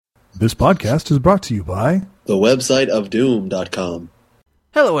This podcast is brought to you by the website of Doom.com.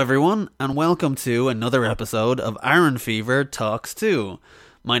 Hello everyone, and welcome to another episode of Aaron Fever Talks 2.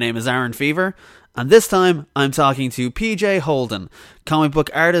 My name is Aaron Fever, and this time I'm talking to PJ Holden, comic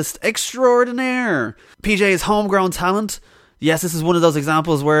book artist extraordinaire. PJ is homegrown talent. Yes, this is one of those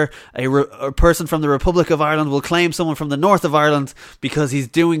examples where a person from the Republic of Ireland will claim someone from the north of Ireland because he's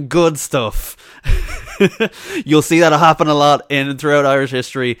doing good stuff. You'll see that happen a lot throughout Irish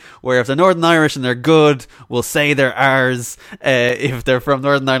history, where if they're Northern Irish and they're good, we'll say they're ours. If they're from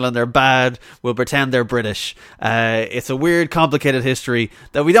Northern Ireland, they're bad, we'll pretend they're British. It's a weird, complicated history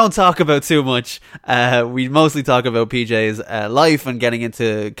that we don't talk about too much. We mostly talk about PJ's life and getting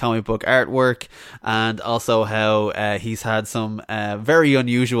into comic book artwork, and also how he's had some very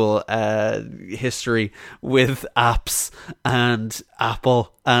unusual history with apps and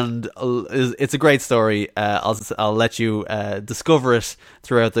Apple, and it's a great story. I'll let you discover it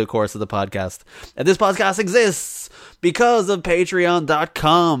throughout the course of the podcast. And this podcast exists because of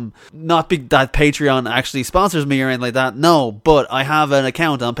Patreon.com. Not that Patreon actually sponsors me or anything like that, no, but I have an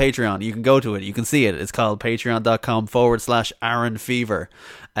account on Patreon. You can go to it, you can see it. It's called patreon.com/Aaron Fever.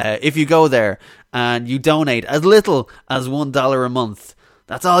 If you go there and you donate as little as $1 a month,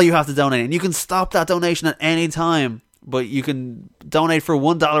 that's all you have to donate, and you can stop that donation at any time. But you can donate for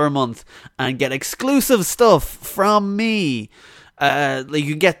 $1 a month and get exclusive stuff from me. Like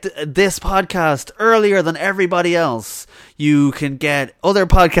you get this podcast earlier than everybody else. You can get other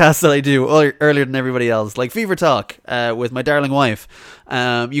podcasts that I do earlier than everybody else, like Fever Talk with my darling wife.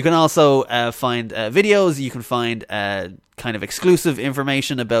 You can also find videos. You can find kind of exclusive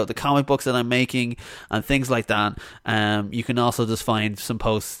information about the comic books that I'm making and things like that. You can also just find some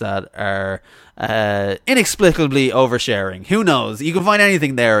posts that are inexplicably oversharing. Who knows? You can find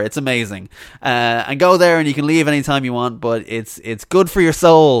anything there. It's amazing. And go there and you can leave anytime you want, but it's good for your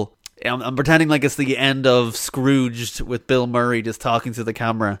soul. I'm pretending like it's the end of Scrooged with Bill Murray just talking to the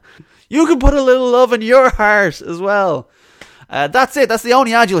camera. You can put a little love in your heart as well. That's it. That's the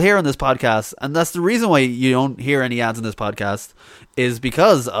only ad you'll hear on this podcast. And that's the reason why you don't hear any ads in this podcast, is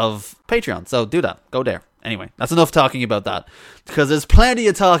because of Patreon. So do that. Go there. Anyway, that's enough talking about that, because there's plenty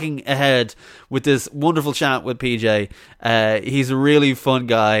of talking ahead with this wonderful chat with PJ. He's a really fun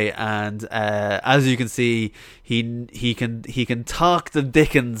guy, and as you can see, he can talk the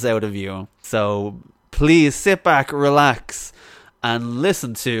dickens out of you. So please sit back, relax, and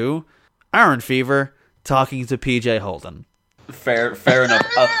listen to Aaron Fever talking to PJ Holden. Fair enough.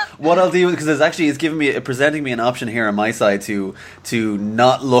 What I'll do, because it's presenting me an option here on my side to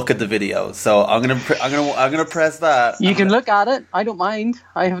not look at the video. So I'm gonna press that. You can look at it. I don't mind.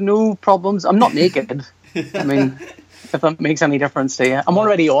 I have no problems. I'm not naked. I mean, if that makes any difference to you, I'm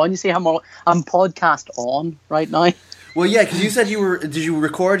already on. You see, I'm podcast on right now. Well, yeah, because you said Did you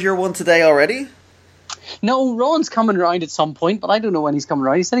record your one today already? No, Ron's coming around at some point, but I don't know when he's coming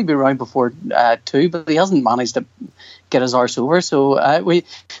around. He said he'd be around before 2, but he hasn't managed to get his arse over. So we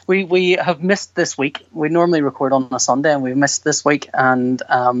have missed this week. We normally record on a Sunday, and we've missed this week. And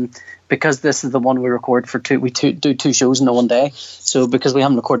because this is the one we record for 2, we do 2 shows in one day. So because we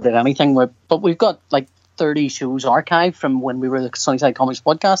haven't recorded anything, but we've got like 30 shows archived from when we were the Sunnyside Comics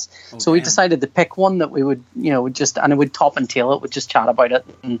podcast. Okay. So we decided to pick one that we would, and it would top and tail it, would just chat about it.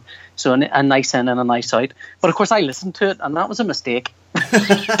 And so a nice in and a nice out. But of course I listened to it, and that was a mistake.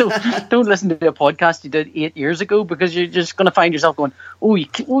 don't listen to a podcast you did 8 years ago, because you're just going to find yourself going,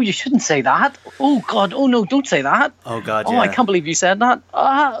 you shouldn't say that. Oh God, oh no, don't say that. Oh God, yeah. Oh, I can't believe you said that.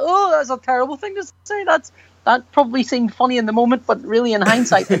 That's a terrible thing to say. That probably seemed funny in the moment, but really in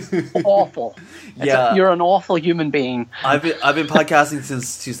hindsight, it's awful. You're an awful human being. I've been podcasting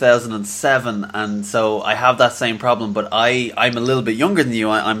since 2007, and so I have that same problem. But I'm a little bit younger than you.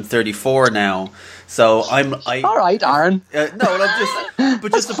 I'm 34 now, so all right, Aaron.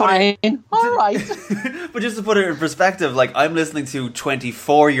 Just to put it in perspective, like I'm listening to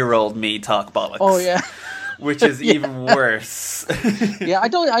 24-year-old me talk bollocks. Oh yeah. Which is even worse. Yeah, I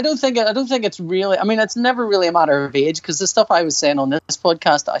don't think it's really. I mean, it's never really a matter of age, because the stuff I was saying on this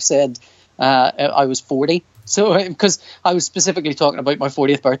podcast, I said I was 40. So because I was specifically talking about my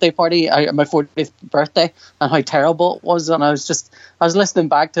 40th birthday party, my 40th birthday, and how terrible it was, and I was listening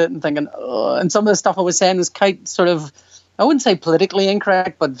back to it and thinking, and some of the stuff I was saying was quite sort of, I wouldn't say politically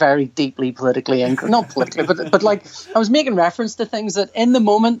incorrect, but very deeply politically incorrect. Not politically, but like I was making reference to things that in the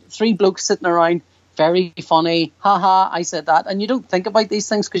moment, 3 blokes sitting around, very funny, haha, I said that, and you don't think about these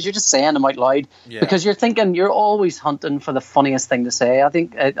things because you're just saying them out loud, because you're always hunting for the funniest thing to say. I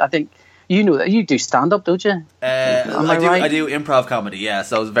think you know that you do stand up, don't you? I do improv comedy. Yeah,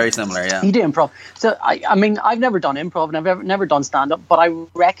 so it's very similar. Yeah, you do improv. So I mean, I've never done improv and I've never done stand up, but I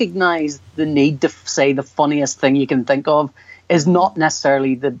recognize the need to say the funniest thing you can think of is not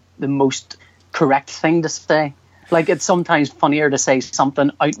necessarily the most correct thing to say. Like, it's sometimes funnier to say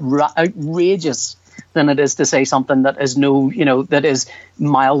something outrageous than it is to say something that is that is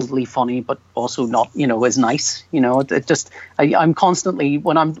mildly funny, but also not, is nice. It just, I'm constantly,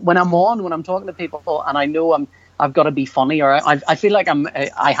 when I'm talking to people and I know I've got to be funny, or I feel like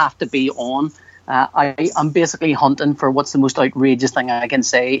I have to be on. I'm basically hunting for what's the most outrageous thing I can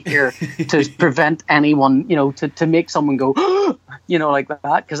say here to prevent anyone, to make someone go, like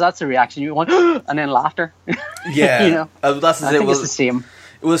that, because that's the reaction you want, and then laughter. Yeah, I think it's the same.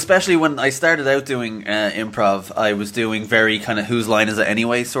 Well, especially when I started out doing improv, I was doing very kind of whose line is it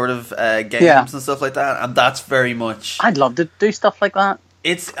anyway sort of games and stuff like that, and that's very much. I'd love to do stuff like that.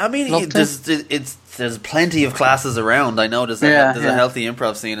 There's plenty of classes around. I know there's a healthy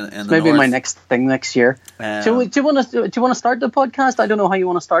improv scene in the maybe North. My next thing next year. Do you want to start the podcast? I don't know how you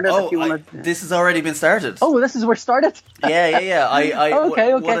want to start it. This has already been started. Oh, this is where it started. Yeah.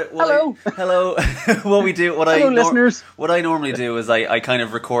 Okay. Hello. Listeners. What I normally do is I kind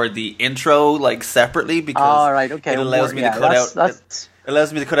of record the intro like separately because it allows me to cut out. It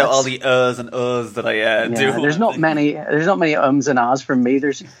allows me to cut out all the and that I do. There's not many ums and ahs from me.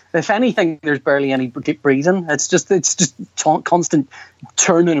 If anything, there's barely any breathing. It's just constant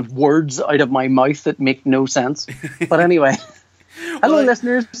churning of words out of my mouth that make no sense. But anyway, hello,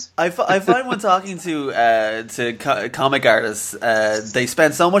 listeners. I find when talking to comic artists, they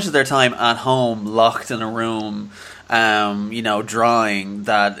spend so much of their time at home, locked in a room. Drawing,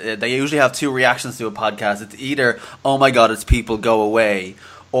 that they usually have two reactions to a podcast. It's either, oh my god, it's people, go away,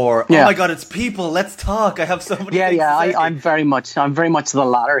 or oh my god, it's people, let's talk. I have so many things to say. I'm very much the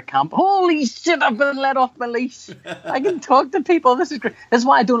latter camp. Holy shit, I've been let off my leash. I can talk to people. This is great. This is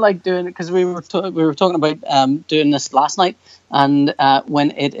why I don't like doing it, because we were talking about doing this last night, and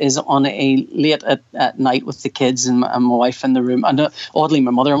when it is on a late at night with the kids and my wife in the room, and oddly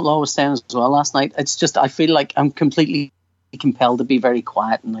my mother-in-law was staying as well last night. It's just, I feel like I'm completely compelled to be very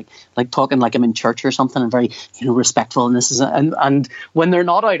quiet and like talking like I'm in church or something, and very respectful. And this is and when they're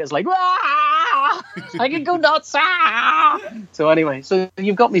not out, it's like, ah! I can go nuts. Ah! So anyway, so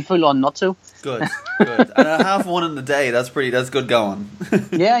you've got me full on nutso. Good. And at 1:30 in the day, that's good going.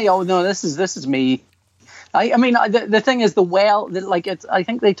 This is me. I mean, the thing is, I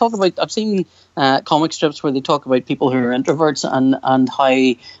think they talk about. I've seen comic strips where they talk about people who are introverts and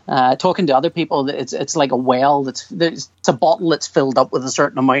how talking to other people, it's like a well it's a bottle that's filled up with a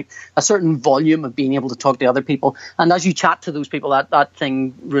certain volume of being able to talk to other people, and as you chat to those people, that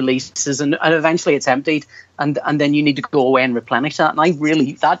thing releases, and eventually it's emptied, and then you need to go away and replenish that.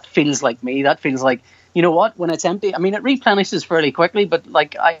 And that feels like me. That feels like, you know what, when it's empty, I mean, it replenishes fairly quickly, but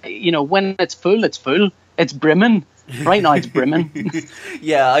when it's full, it's full. It's brimming. Right now it's brimming.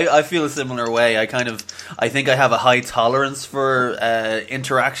 Yeah, I feel a similar way. I think I have a high tolerance for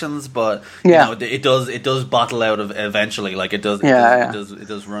interactions, but it does bottle out eventually. Like it does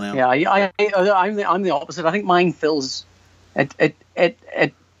run out. Yeah, I'm the opposite. I think mine fills it.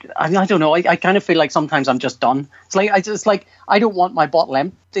 I don't know. I kind of feel like sometimes I'm just done. It's like I don't want my bottle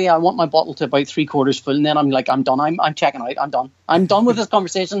empty. I want my bottle to about 3/4 full, and then I'm done. I'm checking out. I'm done. I'm done with this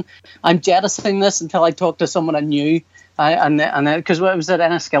conversation. I'm jettisoning this until I talk to someone I knew. And then because I was at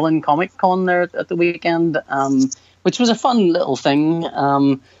Enniskillen Comic Con there at the weekend, which was a fun little thing.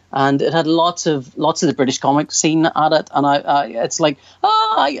 And it had lots of the British comic scene at it, and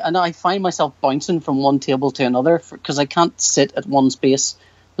I find myself bouncing from one table to another because I can't sit at one space.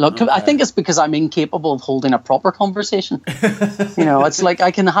 Look, okay. I think it's because I'm incapable of holding a proper conversation. It's like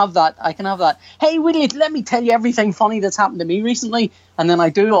I can have that. Hey, Willie, let me tell you everything funny that's happened to me recently, and then I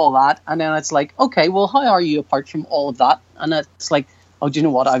do all that, and then it's like, okay, well, how are you apart from all of that? And it's like, oh, do you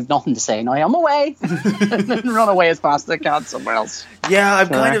know what? I've nothing to say now. I'm away. And then run away as fast as I can somewhere else. Yeah,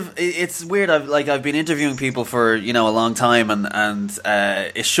 it's weird. I've been interviewing people for, a long time, and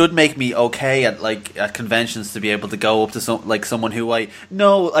it should make me okay at conventions to be able to go up to someone who I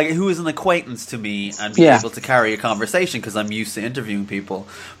know, who is an acquaintance to me, and be able to carry a conversation because I'm used to interviewing people.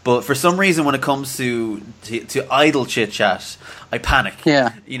 But for some reason, when it comes to idle chit chat, I panic.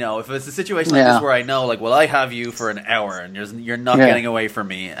 Yeah. If it's a situation like this where I know, I have you for an hour and you're not getting away from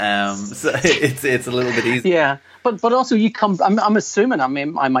me. So it's a little bit easy. Yeah. But also you come. I'm assuming. I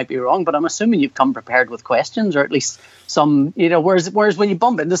mean, I might be wrong, but I'm assuming you've come prepared with questions, or at least some. Whereas when you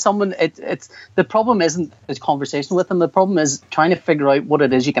bump into someone, it's the problem isn't the conversation with them. The problem is trying to figure out what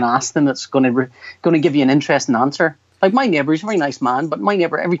it is you can ask them that's going to give you an interesting answer. Like my neighbour, he's a very nice man, but my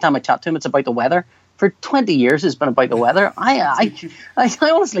neighbour, every time I chat to him, it's about the weather. For 20 years, it's been about the weather. I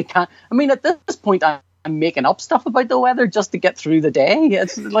honestly can't. I mean, at this point, I'm making up stuff about the weather just to get through the day.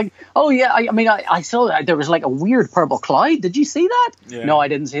 It's like, oh yeah, I saw that there was like a weird purple cloud. Did you see that? Yeah. No, I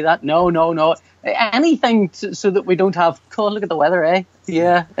didn't see that. No. Anything so that we don't have. Oh, look at the weather, eh?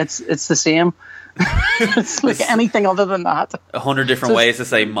 Yeah, it's the same. It's like anything other than that. 100 different ways to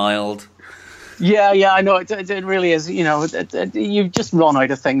say mild. Yeah, I know. It really is. You know, you just run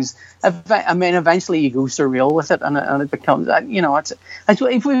out of things. I mean, eventually you go surreal with it, and it becomes, you know,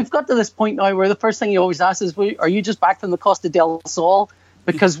 if we've got to this point now where the first thing you always ask is, are you just back from the Costa del Sol?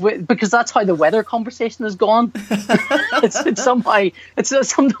 Because that's how the weather conversation has gone. It's somehow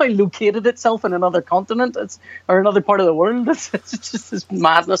located itself in another continent, or another part of the world. It's just this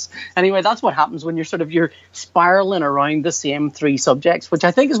madness. Anyway, that's what happens when you're spiraling around the same three subjects, which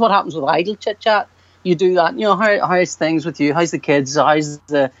I think is what happens with idle chit chat. You do that. You know, how's things with you? How's the kids?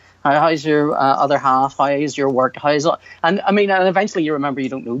 How's your other half? How's your work? And eventually you remember you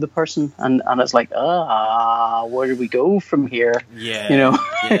don't know the person, and it's like, where do we go from here? Yeah, you know,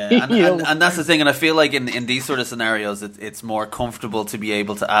 yeah, and that's the thing. And I feel like in these sort of scenarios, it's more comfortable to be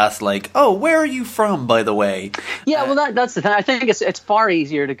able to ask, like, oh, where are you from, by the way? Yeah, well, that's the thing. I think it's far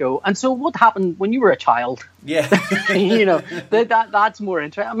easier to go. And so, what happened when you were a child? Yeah, you know, that's more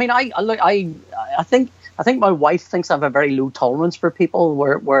interesting. I mean, I think my wife thinks I have a very low tolerance for people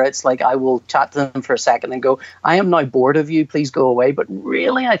where it's like I will chat to them for a second and go, I am now bored of you, please go away. But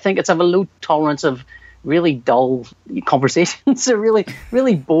really, I think I have a low tolerance of really dull conversations, so really,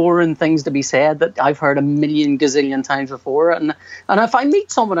 really boring things to be said that I've heard a million gazillion times before. And if I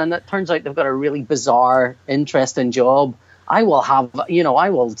meet someone and it turns out they've got a really bizarre, interesting job, I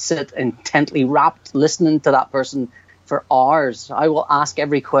will sit intently rapt listening to that person for hours. I will ask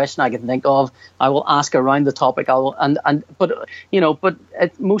every question I can think of. I will ask around the topic. But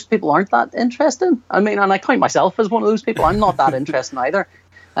most people aren't that interested. I mean, and I count myself as one of those people. I'm not that interested either.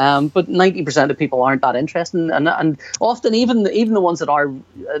 But 90% of people aren't that interested, and often even the ones that are,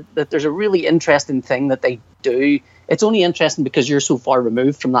 that there's a really interesting thing that they do. It's only interesting because you're so far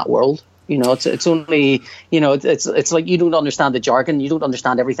removed from that world. You know, it's only, you know, it's like you don't understand the jargon, you don't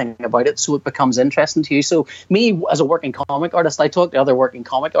understand everything about it, so it becomes interesting to you. So me, as a working comic artist, I talk to other working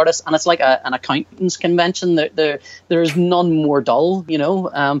comic artists, and it's like an accountants convention. There's none more dull, you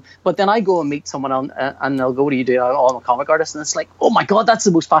know. But then I go and meet someone and they'll go, "Do you do?" "Oh, I'm a comic artist," and it's like, "Oh my god, that's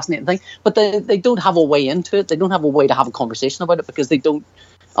the most fascinating thing." But they don't have a way into it. They don't have a way to have a conversation about it because they don't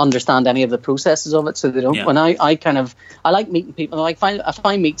understand any of the processes of it, so they don't. Yeah. When I like meeting people. Like if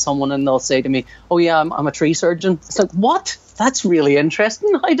I meet someone and they'll say to me, "Oh yeah, I'm a tree surgeon," it's like, what? That's really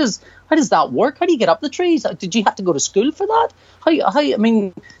interesting. How does that work? How do you get up the trees? Did you have to go to school for that? I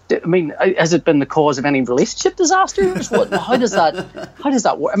mean, has it been the cause of any relationship disasters? How does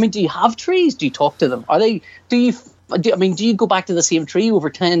that work? I mean, do you have trees? Do you talk to them? Do you go back to the same tree over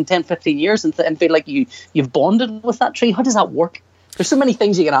 10, 15 years and feel like you've bonded with that tree? How does that work? There's so many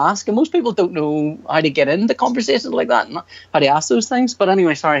things you can ask, and most people don't know how to get into conversations like that and how to ask those things. But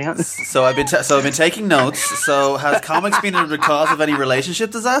anyway, sorry. So I've been taking notes. So has comics been the cause of any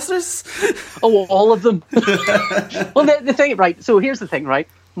relationship disasters? Oh, all of them. Well, the thing, right? So here's the thing, right?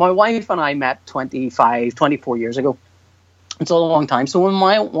 My wife and I met 24 years ago. It's a long time. So when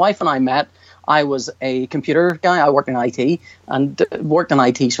my wife and I met, I was a computer guy. I worked in IT and worked in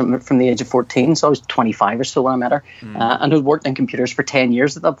IT from the age of 14. So I was 25 or so when I met her, and had worked in computers for 10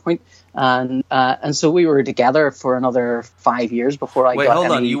 years at that point. And so we were together for another 5 years before I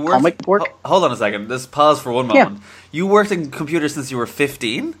got any comic work. Hold on a second. Let's pause for one moment. Yeah. You worked in computers since you were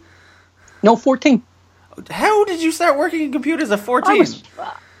 15? No, 14. How did you start working in computers at 14?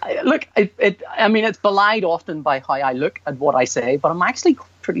 Look, it's belied often by how I look and what I say, but I'm actually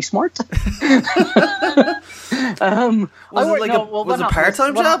pretty smart. Was it a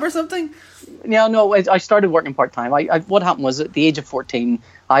part-time job or something? Yeah, no, I started working part-time. What happened was at the age of 14,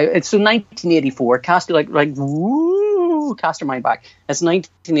 it's 1984, cast your mind back. It's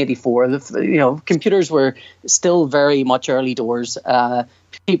 1984. Computers were still very much early doors.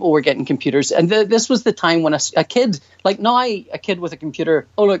 People were getting computers, and this was the time when a kid, like now, a kid with a computer,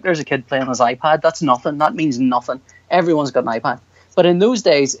 oh look, there's a kid playing his iPad. That's nothing. That means nothing. Everyone's got an iPad. But in those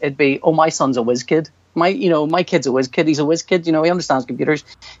days, it'd be, oh, my son's a whiz kid. My kid's a whiz kid. He's a whiz kid. He understands computers.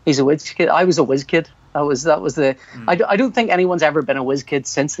 He's a whiz kid. I was a whiz kid. That was the. I don't think anyone's ever been a whiz kid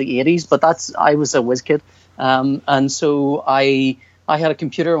since the 80s, but I was a whiz kid. And so I had a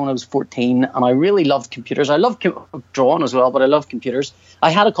computer when I was 14, and I really loved computers. I love drawing as well, but I love computers.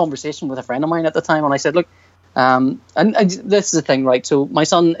 I had a conversation with a friend of mine at the time, and I said, look, And this is the thing, right? So my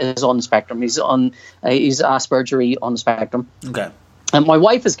son is on the spectrum. He's Asperger on the spectrum. Okay. And my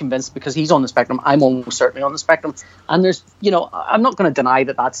wife is convinced, because he's on the spectrum, I'm almost certainly on the spectrum. And there's, I'm not going to deny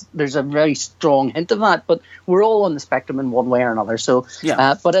that there's a very strong hint of that, but we're all on the spectrum in one way or another. So,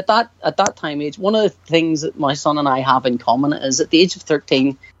 yeah. But at that time age, one of the things that my son and I have in common is at the age of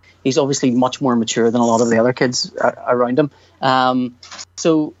 13, he's obviously much more mature than a lot of the other kids around him.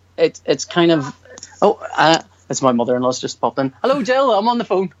 So it's kind of, it's my mother-in-law's just popped in. Hello, Jill, I'm on the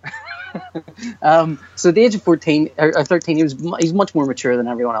phone. So at the age of 14 or 13, he's much more mature than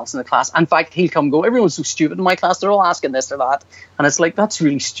everyone else in the class. In fact, he'll come and go, everyone's so stupid in my class, they're all asking this or that, and it's like, that's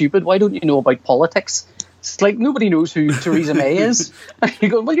really stupid. Why don't you know about politics? It's like, nobody knows who Theresa May is. You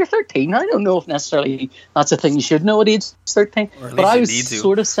go, well, you're 13. I don't know if necessarily that's a thing you should know at age 13. But I was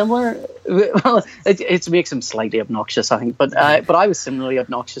sort of similar. Well, it makes him slightly obnoxious, I think. But I was similarly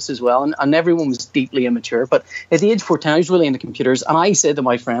obnoxious as well. And everyone was deeply immature. But at the age of 14, I was really into computers. And I said to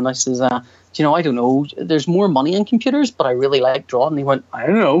my friend, I says, I don't know, there's more money in computers, but I really like drawing. And he went, I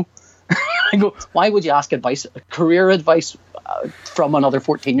don't know. I go, why would you ask career advice from another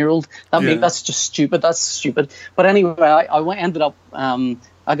 14-year-old? That's just stupid. That's stupid. But anyway, I ended up, I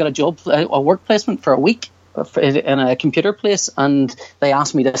got a job, a work placement for a week in a computer place, and they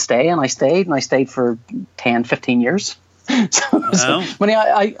asked me to stay, and I stayed for 10, 15 years.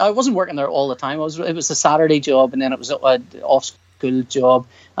 I wasn't working there all the time. It was a Saturday job, and then it was an off-school job,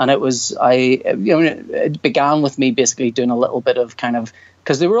 and it began with me basically doing a little bit of kind of,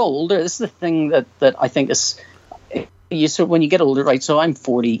 because they were all older. This is the thing that I think is, when you get older, right? So I'm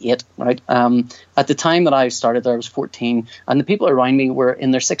 48, right? At the time that I started there, I was 14, and the people around me were in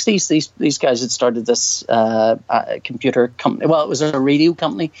their 60s. These guys had started this computer company. Well, it was a radio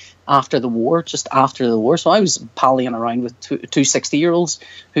company just after the war. So I was palling around with two 60-year-olds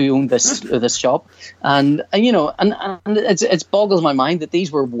who owned this shop, and it boggles my mind that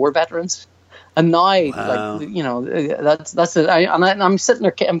these were war veterans. And now, wow. That's it. I'm sitting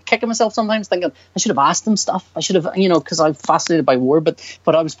there, I'm kicking myself sometimes, thinking I should have asked them stuff. I should have, because I'm fascinated by war, but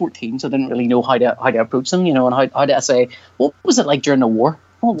I was 14, so I didn't really know how to approach them, and how to say, what was it like during the war?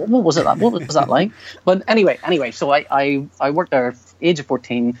 What was it like? What was that like? But anyway, so I worked there, age of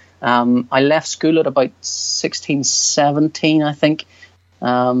 14. I left school at about 16, 17, I think.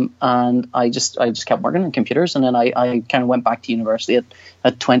 And I just kept working on computers, and then I kind of went back to university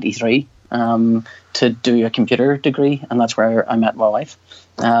at 23. To do a computer degree, and that's where I met my wife.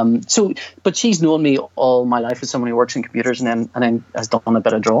 But she's known me all my life as someone who works in computers and then has done a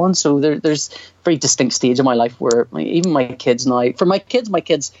bit of drawing. So there's a very distinct stage in my life where even my kids now, my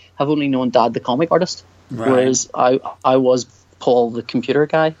kids have only known Dad the comic artist, right. Whereas I was Paul the computer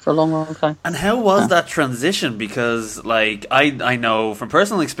guy for a long, long time. And how was that transition? Because I know from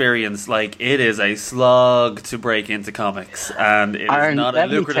personal experience, it is a slog to break into comics, and it is not a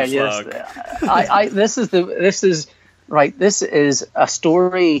lucrative slog. This is a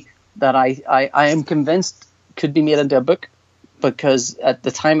story that I am convinced could be made into a book, because at the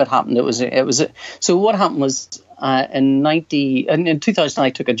time it happened, it was so what happened was in 2000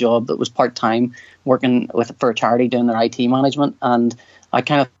 I took a job that was part-time working for a charity doing their IT management, and I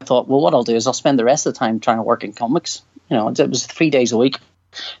kind of thought, well, what I'll do is I'll spend the rest of the time trying to work in comics. It was 3 days a week,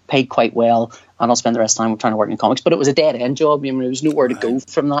 paid quite well, and I'll spend the rest of the time trying to work in comics. But it was a dead-end job. There was nowhere to go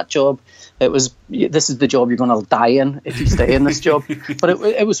from that job. This is the job you're going to die in if you stay in this job. But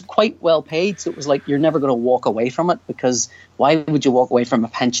it was quite well paid, so it was like you're never going to walk away from it, because why would you walk away from a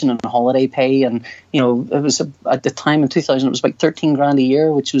pension and a holiday pay? And it was at the time in 2000 it was about 13 grand a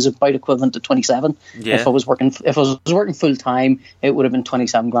year, which was about equivalent to 27. Yeah. If I was working full time, it would have been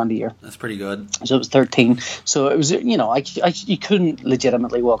 27 grand a year. That's pretty good. So it was 13. So it was you couldn't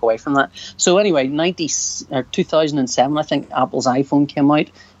legitimately walk away from that. So anyway, 2007 I think Apple's iPhone came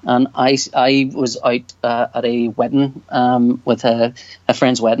out. And I was out at a wedding with a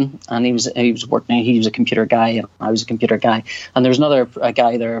friend's wedding, and he was working. He was a computer guy, and I was a computer guy. And there was a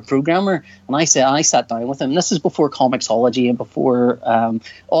guy there, a programmer. And I sat down with him. This is before Comixology and before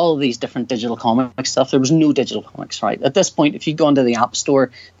all of these different digital comic stuff. There was no digital comics, right? At this point, if you go into the App Store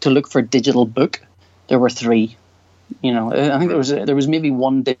to look for digital book, there were 3. I think there was maybe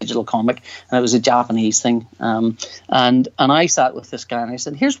one digital comic, and it was a Japanese thing. And I sat with this guy and I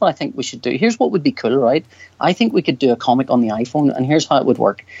said, here's what I think we should do. Here's what would be cool, right? I think we could do a comic on the iPhone, and here's how it would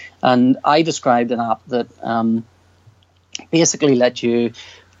work. And I described an app that basically let you,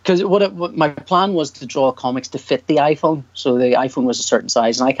 because what my plan was to draw comics to fit the iPhone. So the iPhone was a certain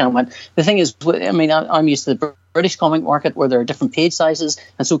size, and I kind of went, the thing is, I'm used to the British comic market where there are different page sizes,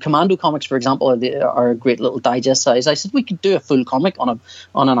 and so Commando comics, for example, are a great little digest size. I said we could do a full comic on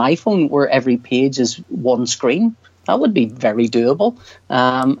an iPhone where every page is one screen. That would be very doable.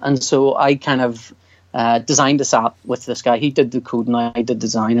 And so I kind of designed this app with this guy. He did the code and I did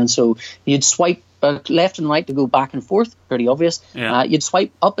design, and so you'd swipe left and right to go back and forth, pretty obvious. Yeah. You'd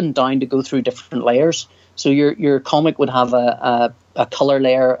swipe up and down to go through different layers. So your comic would have a color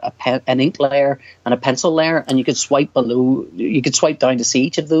layer, an ink layer, and a pencil layer, and you could swipe below. You could swipe down to see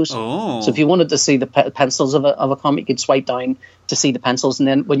each of those. Oh. So if you wanted to see the pencils of a comic, you could swipe down to see the pencils, and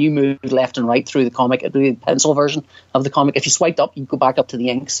then when you moved left and right through the comic, it would be the pencil version of the comic. If you swiped up, you go back up to the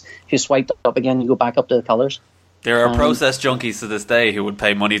inks. If you swiped up again, you go back up to the colors. There are process junkies to this day who would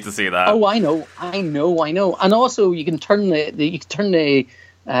pay money to see that. Oh, I know. And also, you can turn the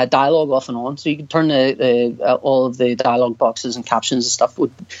dialogue off and on, so you can turn all of the dialogue boxes and captions and stuff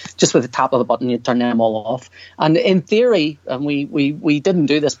just with the tap of the button. You turn them all off. And in theory, and we didn't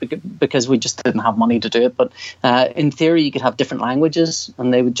do this because we just didn't have money to do it, but in theory, you could have different languages,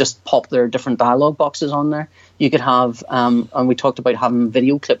 and they would just pop their different dialogue boxes on there. You could have, and we talked about having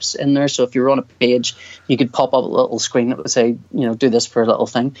video clips in there. So if you were on a page, you could pop up a little screen that would say, do this for a little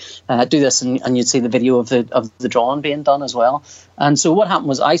thing, do this, and you'd see the video of the drawing being done as well. And so what happened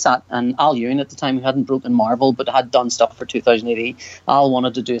was I sat, and Al Ewing at the time, who hadn't broken Marvel but had done stuff for 2000 AD, Al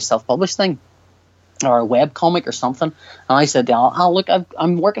wanted to do a self-published thing or a web comic or something. And I said to Al, look,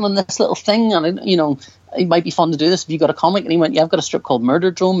 I'm working on this little thing, and it might be fun to do this if you got a comic. And he went, yeah, I've got a strip called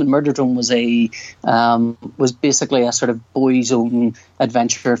Murderdrome, and Murderdrome was basically a sort of boys' own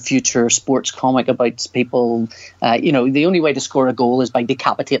adventure future sports comic about people. The only way to score a goal is by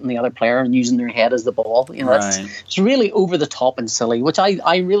decapitating the other player and using their head as the ball. It's really over the top and silly, which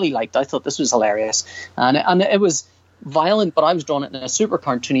I really liked. I thought this was hilarious, and it was violent, but I was drawing it in a super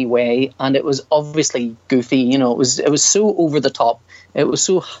cartoony way, and it was obviously goofy. It was so over the top. It was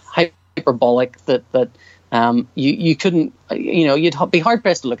so hyperbolic that you couldn't, you'd be hard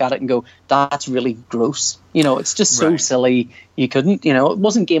pressed to look at it and go, that's really gross. It's just so silly. You couldn't, it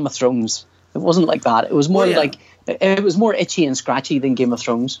wasn't Game of Thrones. It wasn't like that. It was more like, it was more itchy and scratchy than Game of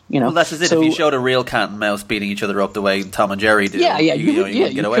Thrones. Well, that's just it. So, if you showed a real cat and mouse beating each other up the way Tom and Jerry do, you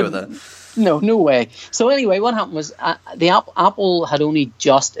wouldn't get away with it. No way. So anyway, what happened was Apple had only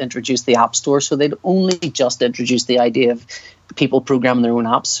just introduced the App Store, so they'd only just introduced the idea of people programming their own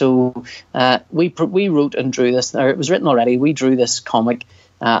apps. So we wrote and drew this, or it was written already. We drew this comic.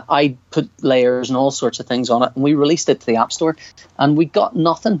 I put layers and all sorts of things on it, and we released it to the App Store, and we got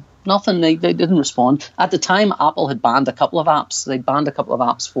nothing. They didn't respond. At the time, Apple had banned a couple of apps. They banned a couple of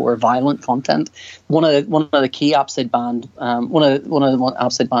apps for violent content. One of the key apps they'd banned, one of the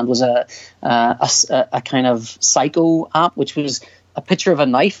apps they'd banned was a kind of psycho app, which was a picture of a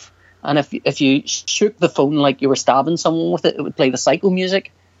knife, and if you shook the phone like you were stabbing someone with it, it would play the psycho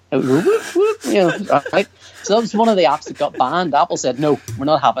music. It would go whoop, whoop, right? So that was one of the apps that got banned. Apple said, no, we're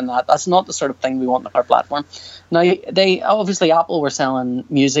not having that. That's not the sort of thing we want on our platform. Now, they obviously, Apple were selling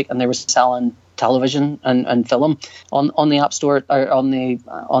music and they were selling television and film on the App Store, or on the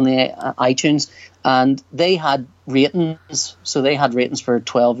iTunes, and they had ratings. So they had ratings for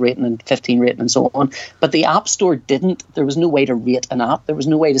 12 rating and 15 rating and so on. But the App Store didn't. There was no way to rate an app. There was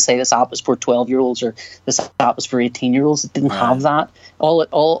no way to say this app is for 12-year-olds or this app is for 18-year-olds. It didn't have that.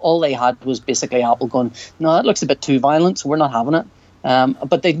 All they had was basically Apple going, no, that looks a bit too violent, so we're not having it.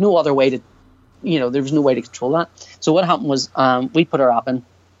 But they'd no other way to, there was no way to control that. So what happened was we put our app in.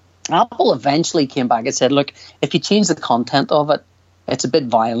 Apple eventually came back and said, look, if you change the content of it, it's a bit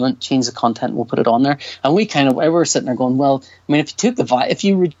violent, change the content, we'll put it on there. And we were sitting there going, well, I mean, if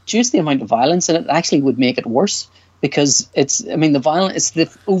you reduce the amount of violence in it, actually would make it worse, because it's the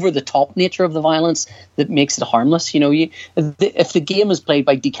over the top nature of the violence that makes it harmless. If the game is played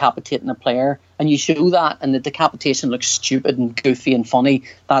by decapitating a player and you show that and the decapitation looks stupid and goofy and funny,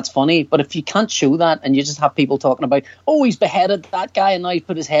 that's funny. But if you can't show that and you just have people talking about, oh, he's beheaded that guy and now he's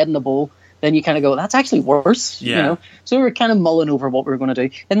put his head in the bowl, then you kind of go, that's actually worse. Yeah. So we were kind of mulling over what we were going to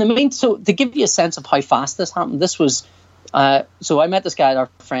do. So to give you a sense of how fast this happened, this was so I met this guy at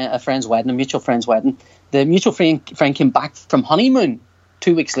a friend's wedding, a mutual friend's wedding. The mutual friend came back from honeymoon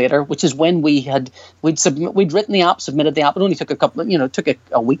 2 weeks later, which is when we'd written the app, submitted the app. It only took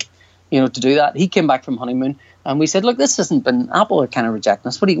a week, to do that. He came back from honeymoon, and we said, look, this hasn't been, Apple are kind of rejecting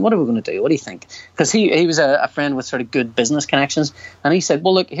us. What are we going to do? What do you think? Because he was a friend with sort of good business connections, and he said,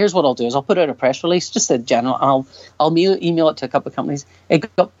 well, look, here's what I'll do is I'll put out a press release, just a general, I'll email it to a couple of companies.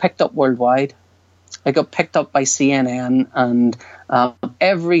 It got picked up worldwide. It got picked up by CNN and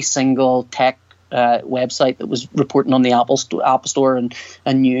every single tech website that was reporting on the Apple Store and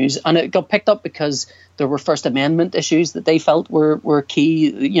news, and it got picked up because there were First Amendment issues that they felt were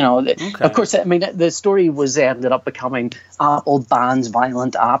key. You know, okay. Of course, I mean, the story ended up becoming Apple bans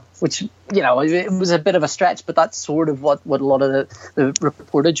violent app, which, you know, it was a bit of a stretch, but that's sort of what a lot of the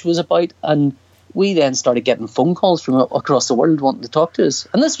reportage was about. And we then started getting phone calls from across the world wanting to talk to us.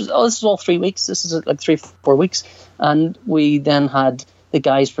 And this was all 3 weeks. This is like 3-4 weeks. And we then had the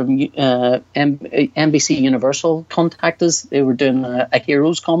guys from NBC Universal contact us. They were doing a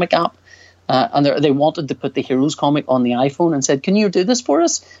Heroes comic app. And they wanted to put the Heroes comic on the iPhone and said, "Can you do this for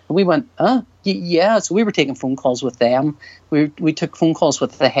us?" And we went, yeah. So we were taking phone calls with them. We took phone calls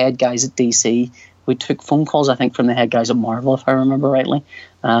with the head guys at DC. We took phone calls, I think, from the head guys at Marvel, if I remember rightly.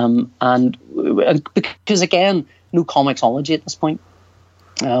 And because, again, no comicsology at this point.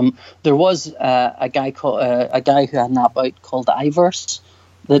 There was a guy who had an app out called iVerse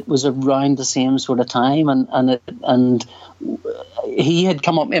that was around the same sort of time, and he had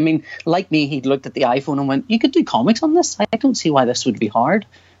come up. I mean, like me, he'd looked at the iPhone and went, "You could do comics on this. I don't see why this would be hard."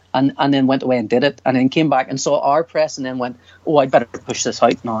 And then went away and did it, and then came back and saw our press, and then went, "Oh, I'd better push this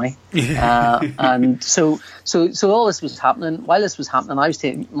out now." And so all this was happening. While this was happening, I was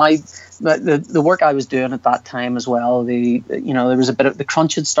taking the work I was doing at that time as well. There was a bit of the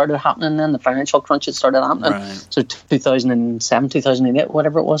crunch had started happening. Then the financial crunch had started happening. Right. So 2007, 2008,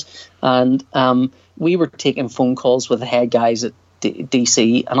 whatever it was, and we were taking phone calls with the head guys at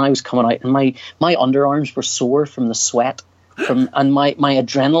DC, and I was coming out, and my underarms were sore from the sweat. And my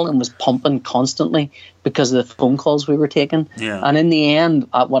adrenaline was pumping constantly because of the phone calls we were taking. Yeah. And in the end,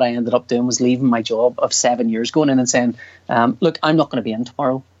 what I ended up doing was leaving my job of 7 years, going in and saying, "Look, I'm not going to be in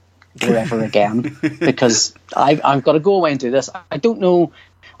tomorrow or ever again because I've got to go away and do this." I don't know.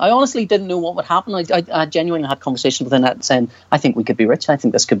 I honestly didn't know what would happen. I genuinely had conversations with Annette saying, "I think we could be rich. I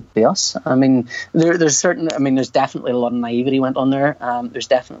think this could be us." I mean, there's definitely a lot of naivety went on there. There's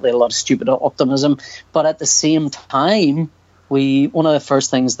definitely a lot of stupid optimism. But at the same time, one of the first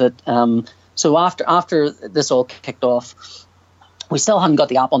things that so after this all kicked off, we still hadn't got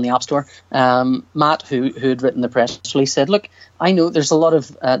the app on the App Store. Matt, who had written the press release, said, "Look, I know there's a lot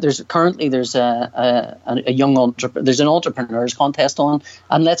of there's a young entrepreneur, there's an entrepreneurs contest on,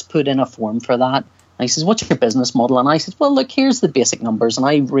 and let's put in a form for that." And he says, "What's your business model?" And I said, "Well, look, here's the basic numbers." And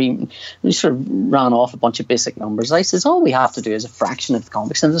I sort of ran off a bunch of basic numbers. I says, "All we have to do is a fraction of the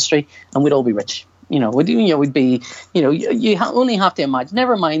comics industry, and we'd all be rich." We'd be, you only have to imagine,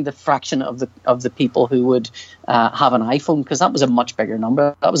 never mind the fraction of the people who would have an iPhone, because that was a much bigger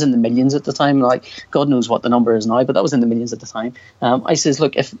number. That was in the millions at the time. Like, God knows what the number is now, but that was in the millions at the time. I says,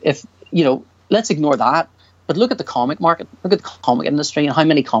 look, if let's ignore that, but look at the comic market, look at the comic industry and how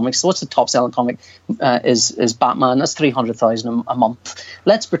many comics. So what's the top selling comic is Batman. That's 300,000 a month.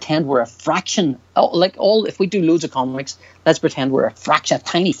 Let's pretend we're a fraction. If we do loads of comics, let's pretend we're a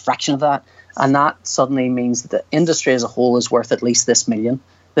tiny fraction of that. And that suddenly means that the industry as a whole is worth at least this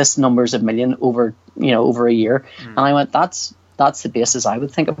number's $1 million over a year. And I went, that's the basis I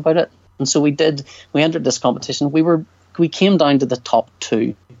would think about it. And so we entered this competition. We came down to the top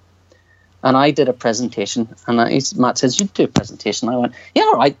 2. And I did a presentation, and Matt says, "You do a presentation." I went, "Yeah,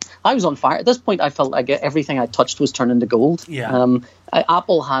 all right." I was on fire at this point. I felt like everything I touched was turning to gold. Yeah.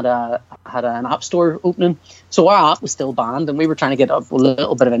 Apple had an app store opening, so our app was still banned, and we were trying to get a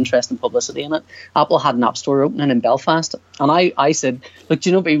little bit of interest and publicity in it. Apple had an app store opening in Belfast, and I said, "Look, do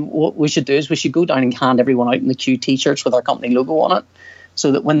you know what we should do? Is we should go down and hand everyone out in the queue T-shirts with our company logo on it,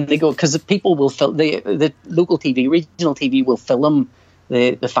 so that when they go, because the people will the local TV, regional TV will film."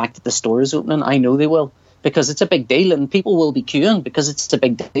 The fact that the store is opening, I know they will, because it's a big deal, and people will be queuing because it's a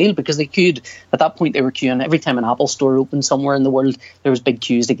big deal, because they queued at that point. They were queuing every time an Apple store opened somewhere in the world. There was big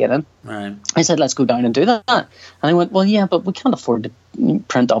queues to get in. Right. I said, "Let's go down and do that." And I went, "Well, yeah, but we can't afford to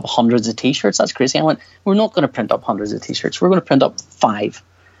print up hundreds of T-shirts. That's crazy." I went, "We're not going to print up hundreds of T-shirts. We're going to print up 5."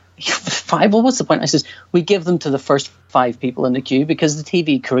 5? Well, what's the point? I says, "We give them to the first 5 people in the queue, because the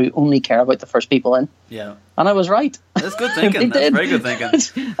TV crew only care about the first people in." Yeah. And I was right. That's good thinking. That's very good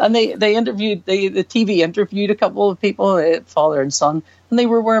thinking. And they interviewed, the TV interviewed a couple of people, father and son, and they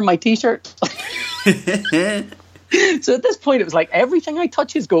were wearing my T-shirt. So at this point, it was like, everything I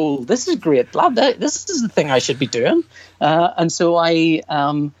touch is gold. This is great. This is the thing I should be doing. And so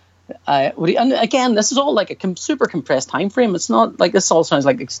and again, this is all like a super compressed time frame. It's not like this all sounds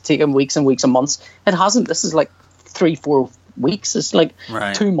like it's taken weeks and weeks and months. It hasn't. This is like 3-4 weeks. It's like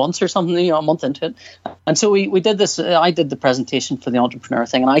Right. 2 months or something, a month into it. And so we did this. I did the presentation for the entrepreneur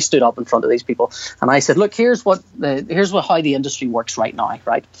thing, and I stood up in front of these people and I said, look, here's how the industry works right now,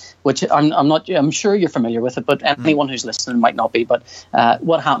 right? Which I'm sure you're familiar with it, but anyone who's listening might not be. But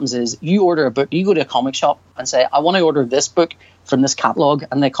what happens is you order a book, you go to a comic shop and say, I want to order this book from this catalog,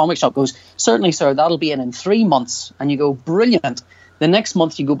 and the comic shop goes, certainly, sir, that'll be in 3 months. And you go, brilliant. The next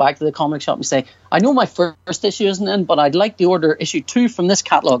month you go back to the comic shop and say, I know my first issue isn't in, but I'd like to order issue 2 from this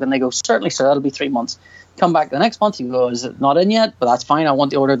catalog. And they go, certainly, sir, that'll be 3 months. Come back the next month, you go, is it not in yet? But that's fine, I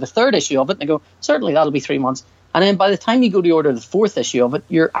want to order the 3rd issue of it. And they go, certainly, that'll be 3 months. And then by the time you go to order the 4th issue of it,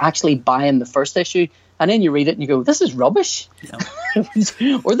 you're actually buying the first issue. And then you read it and you go, this is rubbish.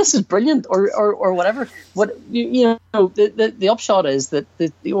 Yeah. Or this is brilliant, or whatever. What the upshot is that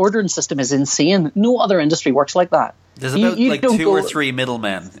the ordering system is insane. No other industry works like that. There's about like 2 or 3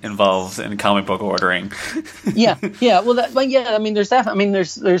 middlemen involved in comic book ordering. yeah. Well, I mean, there's definitely. I mean,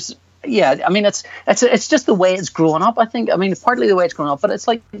 there's. Yeah, I mean, it's just the way it's grown up, I think. I mean, partly the way it's grown up, but it's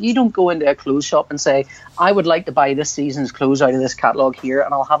like you don't go into a clothes shop and say, I would like to buy this season's clothes out of this catalogue here,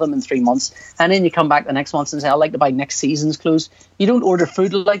 and I'll have them in 3 months. And then you come back the next month and say, I'd like to buy next season's clothes. You don't order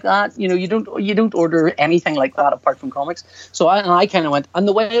food like that. You don't order anything like that apart from comics. So I kind of went, and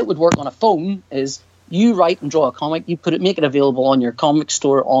the way it would work on a phone is you write and draw a comic, you make it available on your comic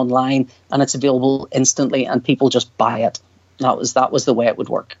store online, and it's available instantly, and people just buy it. That was the way it would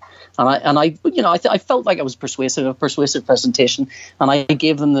work. And I felt like it was a persuasive presentation, and I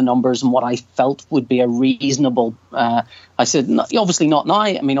gave them the numbers and what I felt would be a reasonable. I said, obviously not now.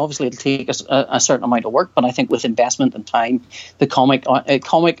 I mean, obviously it'll take a certain amount of work, but I think with investment and time, the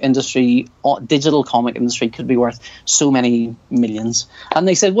comic industry, digital comic industry, could be worth so many millions. And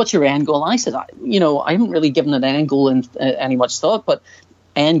they said, "What's your end goal?" And I said, I haven't really given it an end goal in any much thought, but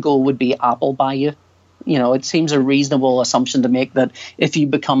end goal would be Apple buy you. It seems a reasonable assumption to make that if you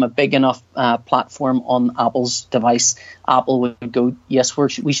become a big enough platform on Apple's device, Apple would go, yes,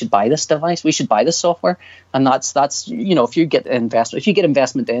 we should buy this device, we should buy this software. And that's if you get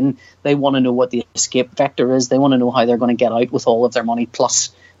investment in, they want to know what the escape vector is. They want to know how they're going to get out with all of their money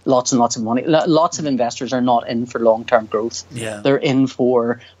plus lots and lots of money. Lots of investors are not in for long-term growth. Yeah. They're in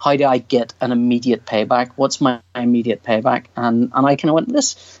for, how do I get an immediate payback? What's my immediate payback? And I kind of went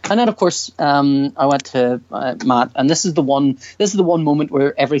this. And then, of course, I went to Matt, and this is the one moment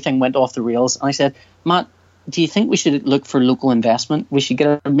where everything went off the rails. And I said, Matt, do you think we should look for local investment? We should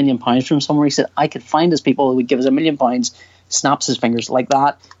get £1 million from somewhere. He said, I could find us people who would give us £1 million, snaps his fingers like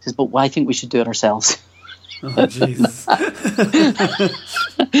that. He says, but I think we should do it ourselves. Oh, Jesus.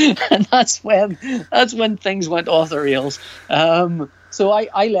 And that's when things went off the rails. So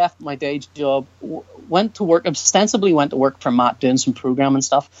I left my day job, ostensibly went to work for Matt doing some programming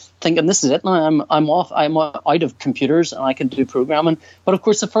stuff, thinking this is it now. I'm out of computers and I can do programming. But of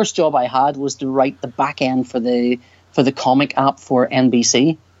course, the first job I had was to write the back end for the comic app for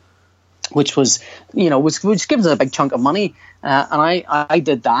NBC, which was which gives us a big chunk of money. And I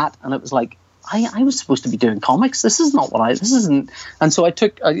did that, and it was like, I was supposed to be doing comics. This isn't. And so I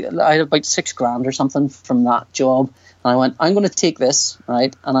had about $6,000 or something from that job. And I went, I'm going to take this,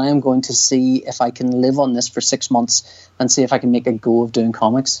 right? And I am going to see if I can live on this for 6 months and see if I can make a go of doing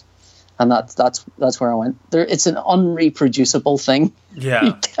comics. And that's where I went. It's an unreproducible thing. Yeah.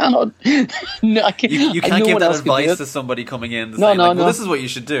 You cannot. No, I can't, you can't give that advice to somebody coming in to say, well, this is what you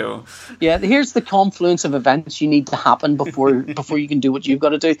should do. Yeah, here's the confluence of events you need to happen before you can do what you've got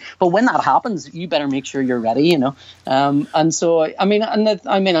to do. But when that happens, you better make sure you're ready, And so, I'm not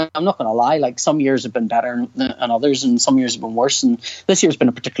going to lie, like some years have been better than others, and some years have been worse. And this year's been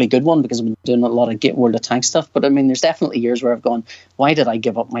a particularly good one because I've been doing a lot of World of Tanks stuff. But there's definitely years where I've gone, why did I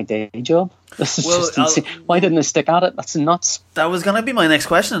give up my day job? This is just insane. Why didn't I stick at it? That's nuts. That was going to be my next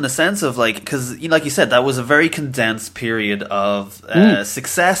question, in the sense of because like you said, that was a very condensed period of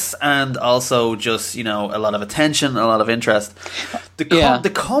success, and also just a lot of attention, a lot of interest.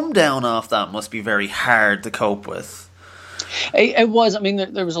 The come down off that must be very hard to cope with. It was.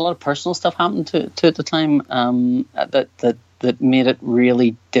 There was a lot of personal stuff happening to at the time that made it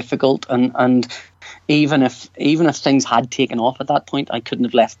really difficult, and even if things had taken off at that point, I couldn't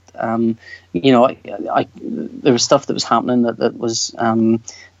have left. There was stuff that was happening that was,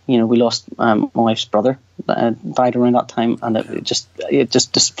 we lost my wife's brother, died around that time, and it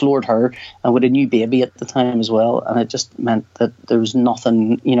just floored her. And with a new baby at the time as well, and it just meant that there was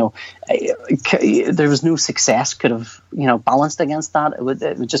nothing, there was no success could have, balanced against that.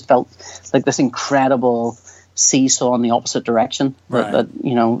 It just felt like this incredible seesaw in the opposite direction. Right.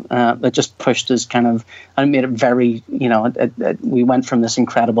 That just pushed us kind of, and it made it very, we went from this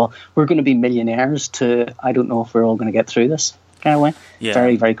incredible, we're going to be millionaires, to I don't know if we're all going to get through this kind of way. Yeah.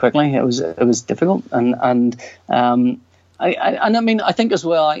 Very, very quickly. It was difficult, and I think as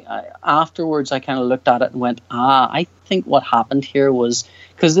well, afterwards I kind of looked at it and went, I think what happened here was,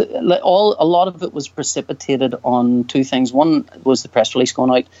 because a lot of it was precipitated on two things. One was the press release going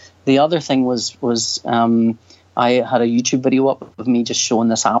out. The other thing was I had a YouTube video up of me just showing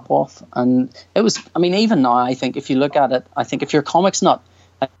this app off, and it was, I mean, even now I think if you look at it, I think if you're a comics nut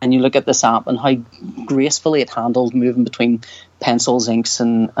and you look at this app and how gracefully it handled moving between pencils, inks,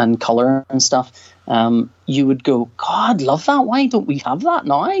 and color and stuff, you would go, God, love that. Why don't we have that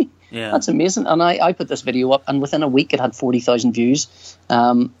now? Yeah. That's amazing. And I put this video up, and within a week it had 40,000 views.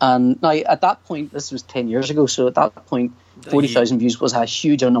 And now at that point, this was 10 years ago, so at that point, 40,000 views was a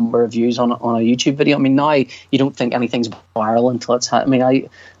huge number of views on a YouTube video. I mean, now you don't think anything's viral until it's I mean,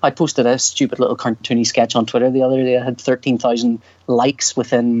 I posted a stupid little cartoony sketch on Twitter the other day. I had 13,000 likes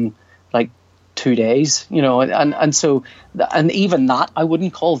within like 2 days, and so, and even that I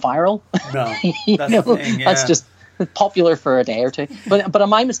wouldn't call viral. No, that's the thing, yeah. That's just popular for a day or two. But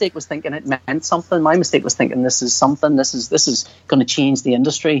my mistake was thinking it meant something. My mistake was thinking this is something. This is going to change the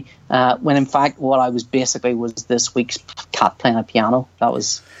industry. When in fact, what I was basically was this week's cat playing a piano.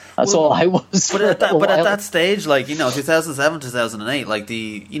 That's all I was. But at that stage, 2007, 2008,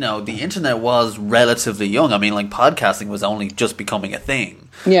 the internet was relatively young. I mean, podcasting was only just becoming a thing.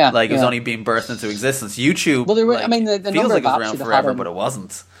 Yeah, it was only being birthed into existence. YouTube, well, there were, the feels like it was around apps forever, but it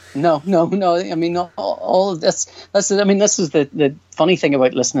wasn't. No. I mean, all of this. This is the funny thing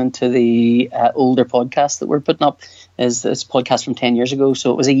about listening to the older podcasts that we're putting up, is this podcast from 10 years ago.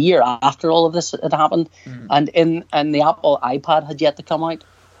 So it was a year after all of this had happened, and the Apple iPad had yet to come out,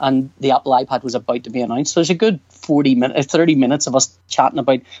 and the Apple iPad was about to be announced. So there's a good 30 minutes of us chatting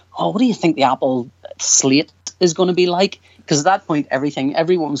about, what do you think the Apple Slate is going to be like? Because at that point,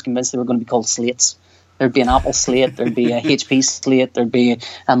 everyone was convinced they were going to be called slates. There'd be an Apple Slate, there'd be a HP Slate, there'd be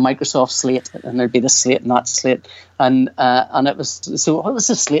a Microsoft Slate, and there'd be this Slate and that Slate. And it was, so what was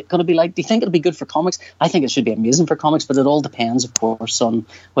the Slate going to be like? Do you think it'll be good for comics? I think it should be amazing for comics, but it all depends, of course, on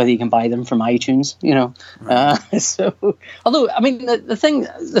whether you can buy them from iTunes, Right. So, although, I mean,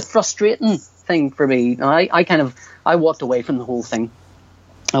 the frustrating thing for me, I walked away from the whole thing.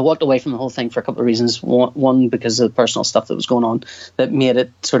 I walked away from the whole thing for a couple of reasons. One, because of the personal stuff that was going on that made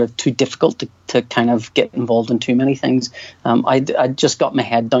it sort of too difficult to kind of get involved in too many things. I just got my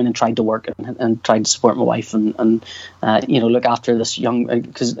head down and tried to work and tried to support my wife and look after this young,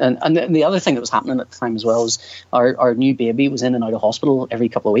 and the other thing that was happening at the time as well was our new baby was in and out of hospital every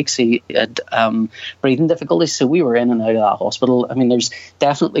couple of weeks. He had breathing difficulties, so we were in and out of that hospital. I mean, there's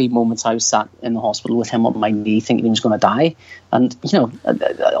definitely moments I was sat in the hospital with him on my knee thinking he was going to die, and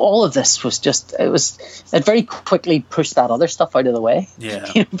all of this was just, it very quickly pushed that other stuff out of the way.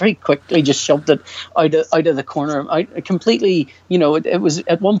 Yeah. Very quickly just shoved it out of the corner. Completely, it was,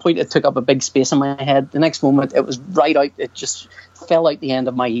 at one point it took up a big space in my head. The next moment it was right out, it just fell out the end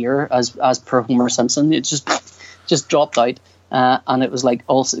of my ear as per Homer Simpson. It just dropped out. And it was like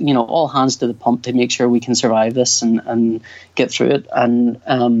all hands to the pump to make sure we can survive this and get through it. And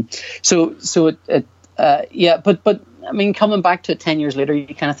but I mean, coming back to it 10 years later, you're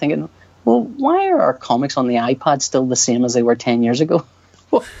kind of thinking, well, why are our comics on the iPad still the same as they were 10 years ago?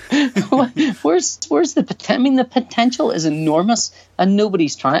 Where's the potential? I mean, the potential is enormous, and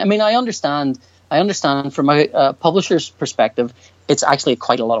nobody's trying. I mean, I understand from a publisher's perspective, it's actually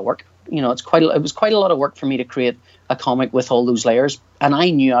quite a lot of work. It was quite a lot of work for me to create a comic with all those layers, and I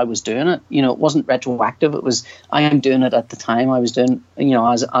knew I was doing it. It wasn't retroactive. It was, I am doing it at the time. I was doing,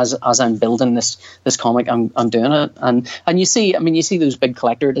 as I'm building this comic, I'm doing it. And you see those big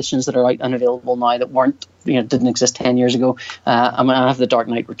collector editions that are out and available now that weren't, didn't exist 10 years ago. I have the Dark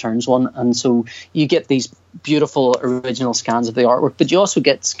Knight Returns one, and so you get these beautiful original scans of the artwork, but you also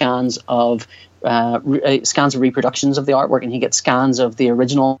get scans of reproductions of the artwork, and you get scans of the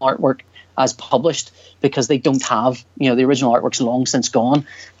original artwork as published, because they don't have, the original artwork's long since gone,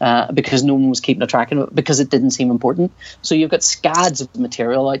 because no one was keeping a track of it, because it didn't seem important. So you've got scads of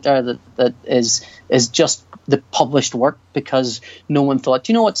material out there that is just the published work, because no one thought,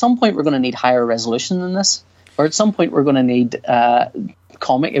 at some point we're going to need higher resolution than this, or at some point we're going to need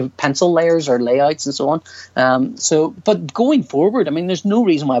comic pencil layers or layouts and so on. But going forward, I mean, there's no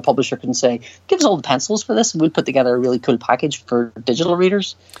reason why a publisher can say, give us all the pencils for this and we'll put together a really cool package for digital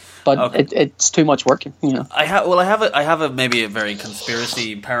readers. But okay. It's too much work, you know. I have a maybe a very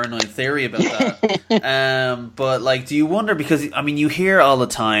conspiracy paranoid theory about that. But like, do you wonder, because I mean, you hear all the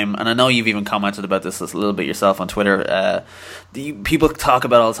time, and I know you've even commented about this a little bit yourself on Twitter. People talk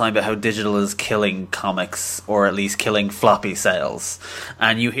about all the time about how digital is killing comics, or at least killing floppy sales.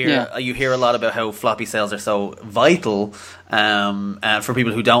 And you hear a lot about how floppy sales are so vital. And for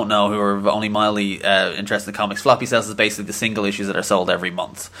people who don't know, who are only mildly interested in comics, floppy sales is basically the single issues that are sold every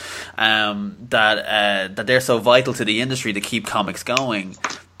month. That they're so vital to the industry to keep comics going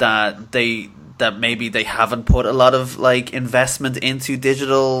that maybe they haven't put a lot of like investment into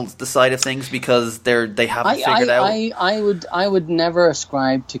digital the side of things because they haven't figured out. I would never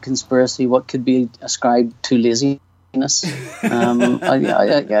ascribe to conspiracy what could be ascribed to laziness. My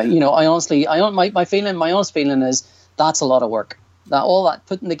honest feeling is that's a lot of work. That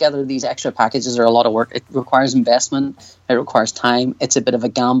putting together these extra packages are a lot of work. It requires investment. It requires time. It's a bit of a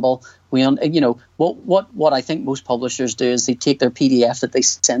gamble. What I think most publishers do is they take their PDF that they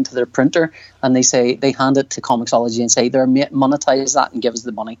send to their printer and they hand it to Comixology and say, "They're monetize that and give us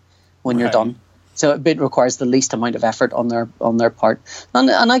the money when you're done." So it requires the least amount of effort on their part,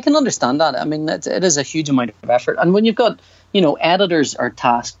 and I can understand that. I mean, it is a huge amount of effort, and when you've got editors are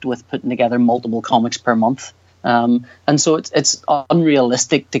tasked with putting together multiple comics per month. And so it's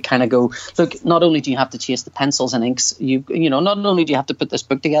unrealistic to kind of go, look, not only do you have to chase the pencils and inks, not only do you have to put this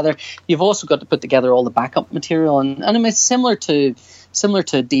book together, you've also got to put together all the backup material. And I mean, it's similar to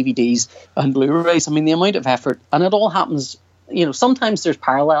DVDs and Blu-rays. I mean, the amount of effort, and it all happens. Sometimes there's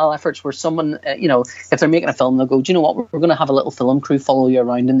parallel efforts where someone, if they're making a film, they'll go, do you know what, we're going to have a little film crew follow you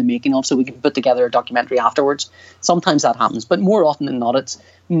around in the making of so we can put together a documentary afterwards. Sometimes that happens, but more often than not, it's,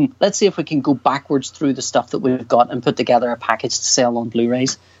 let's see if we can go backwards through the stuff that we've got and put together a package to sell on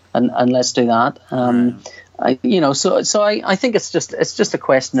Blu-rays, and let's do that. I think it's just a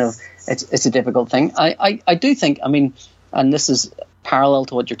question of, it's a difficult thing. I do think, I mean, and this is parallel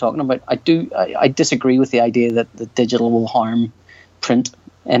to what you're talking about, I disagree with the idea that the digital will harm print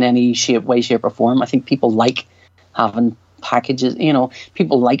in any way, shape or form. I think people like having packages,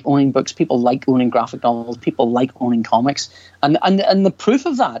 people like owning books, people like owning graphic novels, people like owning comics, and the proof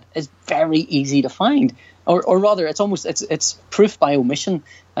of that is very easy to find, or rather it's proof by omission.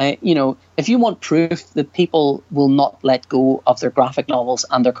 If you want proof that people will not let go of their graphic novels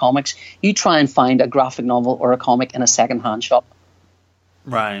and their comics, you try and find a graphic novel or a comic in a second-hand shop.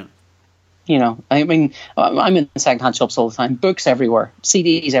 Right. I mean, I'm in second-hand shops all the time. Books everywhere,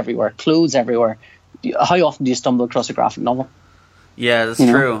 CDs everywhere, clothes everywhere. How often do you stumble across a graphic novel? Yeah, that's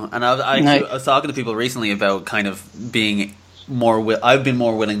true. And I was talking to people recently about kind of being more. I've been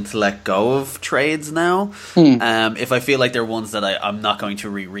more willing to let go of trades now. If I feel like they're ones that I'm not going to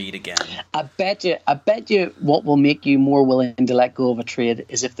reread again. I bet you what will make you more willing to let go of a trade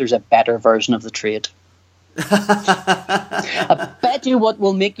is if there's a better version of the trade. I bet you what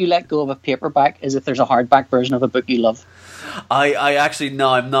will make you let go of a paperback is if there's a hardback version of a book you love. I actually, no,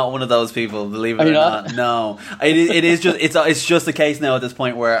 I'm not one of those people, believe it or not. No, it is just it's just a case now at this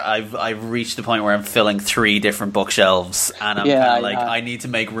point where I've reached the point where I'm filling 3 different bookshelves and I'm kind of like, I need to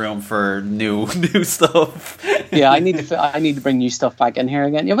make room for new stuff. I need to bring new stuff back in here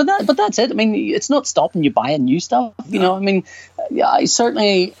again. Yeah, but that's it. I mean, it's not stopping you buying new stuff. I mean,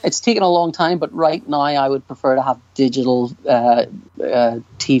 certainly it's taken a long time, but right now I would prefer to have digital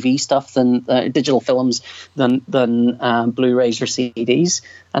TV stuff than digital films than Blu-rays or CDs,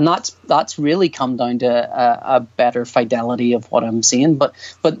 and that's really come down to a better fidelity of what I'm seeing. But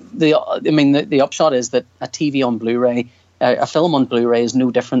the upshot is that a TV on Blu-ray, a film on Blu-ray is no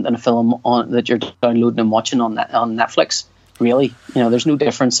different than a film that you're downloading and watching on Netflix. Really, there's no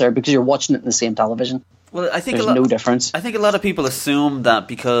difference there because you're watching it in the same television. Well, I think there's no difference. I think a lot of people assume that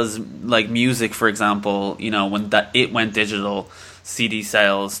because, like music, for example, when it went digital, CD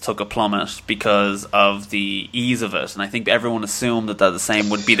sales took a plummet because of the ease of it, and I think everyone assumed that the same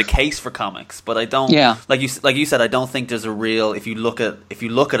would be the case for comics. But I don't. Yeah. Like you said, I don't think there's a real. If you look at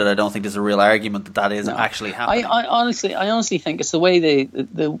it, I don't think there's a real argument that is actually happening. I honestly think it's the way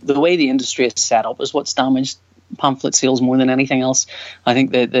the way the industry is set up is what's damaged pamphlet sales more than anything else. I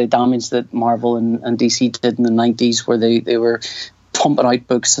think the damage that Marvel and DC did in the 90s, where they were pumping out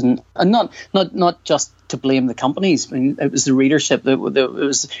books and not just to blame the companies. I mean, it was the readership. It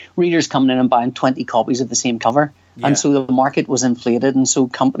was readers coming in and buying 20 copies of the same cover. Yeah. And so the market was inflated, and so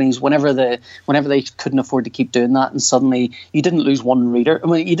companies, whenever they couldn't afford to keep doing that, and suddenly you didn't lose one reader. I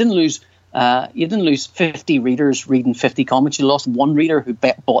mean, you didn't lose You didn't lose 50 readers reading 50 comics. You lost one reader who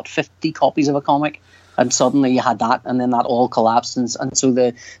bought 50 copies of a comic. And suddenly you had that, and then that all collapsed, and so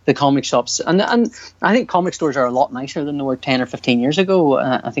the comic shops and I think comic stores are a lot nicer than they were 10 or 15 years ago.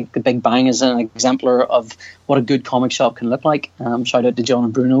 I think the Big Bang is an exemplar of what a good comic shop can look like. Shout out to John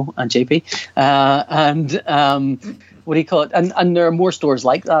and Bruno and JP, what do you call it? And there are more stores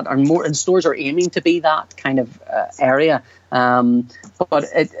like that, and stores are aiming to be that kind of area. But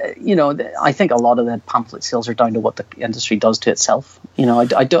I think a lot of the pamphlet sales are down to what the industry does to itself.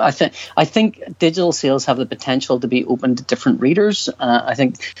 I think digital sales have the potential to be open to different readers. I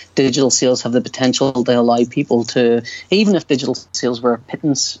think digital sales have the potential to allow people to, even if digital sales were a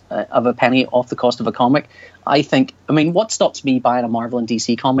pittance of a penny off the cost of a comic, what stops me buying a Marvel and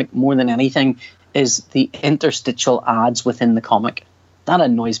DC comic more than anything is the interstitial ads within the comic. That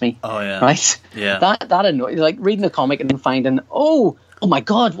annoys me. Oh yeah. Right? Yeah. That annoys, like reading a comic and then finding, oh my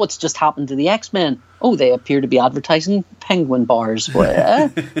God, what's just happened to the X-Men? Oh, they appear to be advertising penguin bars.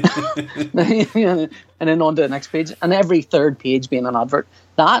 And then on to the next page. And every third page being an advert.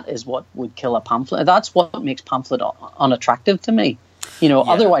 That is what would kill a pamphlet. That's what makes pamphlet unattractive to me.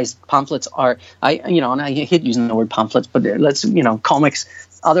 Otherwise pamphlets are, and I hate using the word pamphlets, but comics,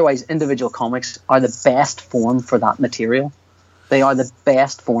 otherwise individual comics are the best form for that material. They are the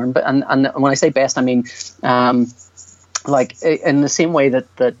best form, but and when I say best, I mean like in the same way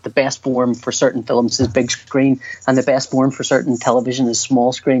that the best form for certain films is big screen, and the best form for certain television is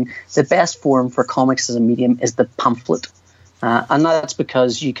small screen. The best form for comics as a medium is the pamphlet, and that's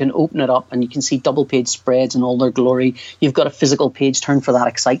because you can open it up and you can see double page spreads in all their glory. You've got a physical page turn for that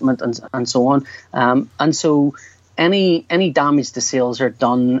excitement and so on, and so. Any damage to sales are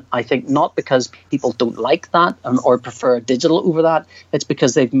done, I think, not because people don't like that or prefer digital over that. It's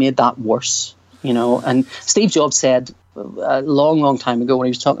because they've made that worse, And Steve Jobs said a long time ago when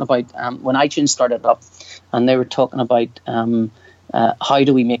he was talking about when iTunes started up, and they were talking about how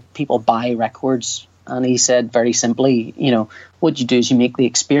do we make people buy records, and he said very simply, what you do is you make the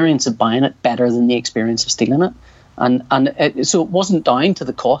experience of buying it better than the experience of stealing it, so it wasn't down to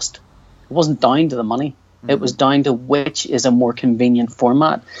the cost, it wasn't down to the money. It was down to which is a more convenient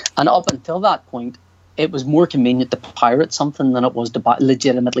format. And up until that point, it was more convenient to pirate something than it was to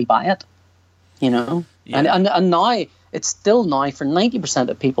legitimately buy it. Yeah. And now, it's still now, for 90%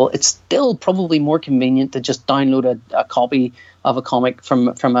 of people, it's still probably more convenient to just download a copy of a comic from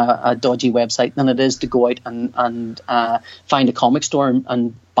a dodgy website than it is to go out and find a comic store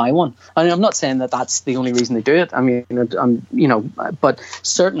and buy one. And I'm not saying that that's the only reason they do it. I mean, but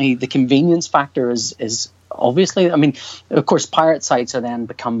certainly the convenience factor is obviously. I mean, of course, pirate sites are then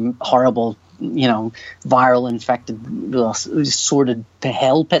become horrible, viral infected, sorted to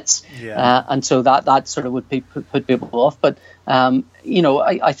hell pits, and so that sort of would put people off. But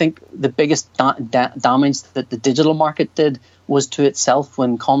I think the biggest damage that the digital market did was to itself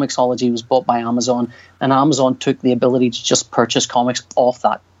when Comixology was bought by Amazon, and Amazon took the ability to just purchase comics off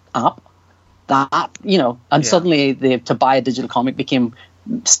that app. Suddenly to buy a digital comic became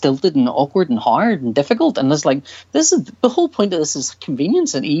stilted and awkward and hard and difficult, and it's like, this is the whole point of this is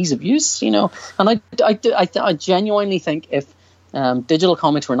convenience and ease of use, and I genuinely think if digital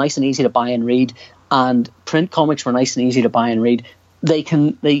comics were nice and easy to buy and read, and print comics were nice and easy to buy and read, they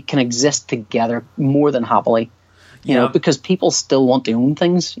can exist together more than happily. Because people still want to own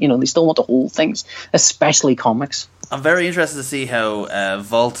things. They still want to hold things, especially comics. I'm very interested to see how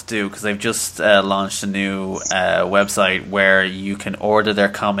Vault do, because they've just launched a new website where you can order their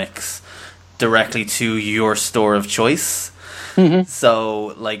comics directly to your store of choice. Mm-hmm.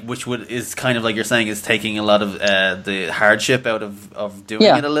 So, which is kind of like you're saying, is taking a lot of the hardship out of doing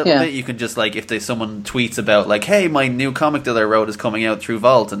it a little bit. You can just if someone tweets about hey, my new comic that I wrote is coming out through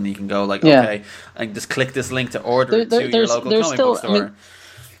Vault, and you can go okay, and just click this link to order it to your local comic book store. I mean,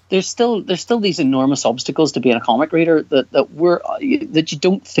 there's still these enormous obstacles to being a comic reader that you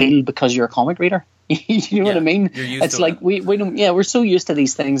don't feel because you're a comic reader. You know what I mean? It's like we don't. Yeah, we're so used to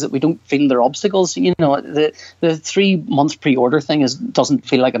these things that we don't feel they're obstacles. The 3-month pre-order thing doesn't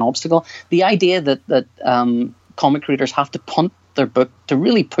feel like an obstacle. The idea that comic readers have to punt their book to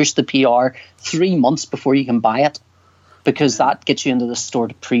really push the PR 3 months before you can buy it, because that gets you into the store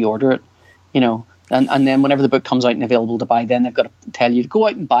to pre-order it. and then whenever the book comes out and available to buy, then they've got to tell you to go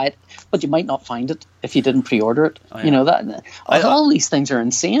out and buy it, but you might not find it if you didn't pre-order it. Oh, yeah. That all these things are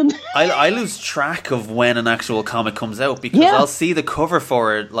insane. I lose track of when an actual comic comes out because Yeah. I'll see the cover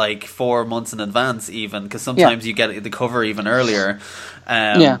for it like 4 months in advance, even, because sometimes you get the cover even earlier.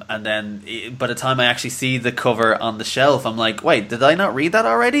 And then by the time I actually see the cover on the shelf, I'm like, wait, did I not read that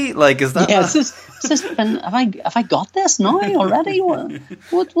already? Like, is that? Yeah, have I got this now already?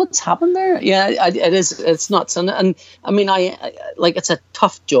 What's happened there? Yeah, it is. It's nuts, and I mean, I like, it's a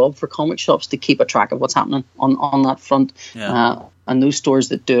tough job for comic shops to keep a track of what's happening on that front. Yeah. And those stores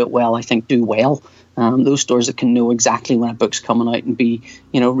that do it well, I think, do well. Those stores that can know exactly when a book's coming out and be,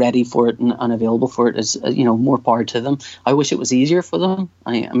 ready for it and available for it is, more power to them. I wish it was easier for them.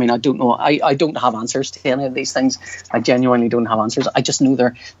 I mean, I don't know. I don't have answers to any of these things. I genuinely don't have answers. I just know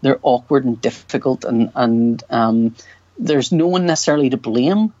they're awkward and difficult, and there's no one necessarily to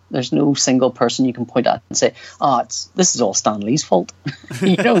blame. There's no single person you can point at and say, this is all Stan Lee's fault.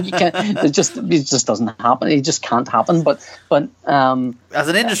 You can't. It just doesn't happen. It just can't happen. But as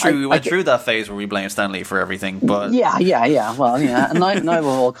an industry, we went through that phase where we blame Stan Lee for everything. But yeah. Well, yeah, and now we've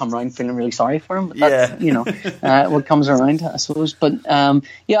all come around feeling really sorry for him. But that's, what comes around, I suppose. But I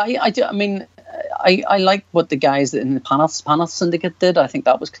mean, I like what the guys in the Panos Syndicate did. I think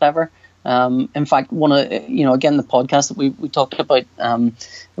that was clever. In fact, one of again, the podcast that we talked about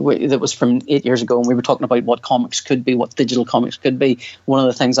that was from 8 years ago, and we were talking about what comics could be, what digital comics could be. One of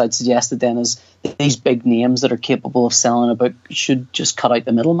the things I'd suggested then is these big names that are capable of selling a book should just cut out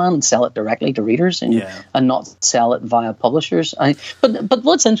the middleman and sell it directly to readers and not sell it via publishers. But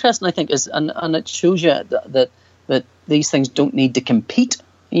what's interesting, I think, is and it shows you that these things don't need to compete.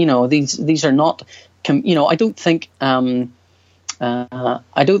 These are not. I don't think.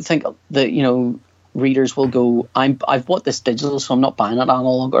 I don't think that readers will go, I've bought this digital, so I'm not buying it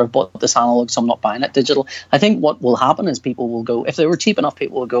analog, or I've bought this analog, so I'm not buying it digital. I think what will happen is people will go, if they were cheap enough,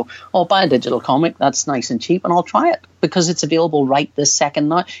 people will go, I'll buy a digital comic, that's nice and cheap, and I'll try it because it's available right this second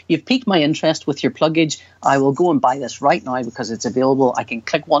now. You've piqued my interest with your pluggage. I will go and buy this right now because it's available. I can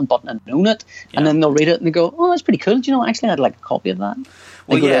click one button and own it, and then they'll read it and they go, that's pretty cool. Do actually I'd like a copy of that.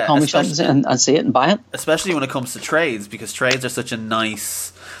 They go to a comic shop and see it and buy it. Especially when it comes to trades, because trades are such a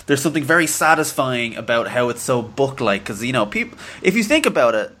nice... There's something very satisfying about how it's so book-like, because, people... If you think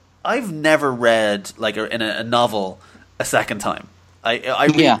about it, I've never read, like, in a novel a second time. I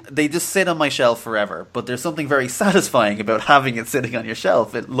read, they just sit on my shelf forever, but there's something very satisfying about having it sitting on your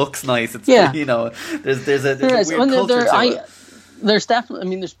shelf. It looks nice. It's, there's a weird culture to it. There's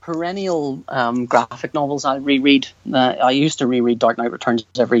definitely, there's perennial graphic novels I reread. I used to reread Dark Knight Returns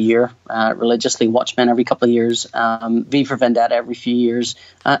every year, religiously, Watchmen every couple of years, V for Vendetta every few years.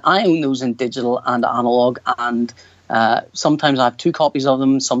 I own those in digital and analog, and sometimes I have 2 copies of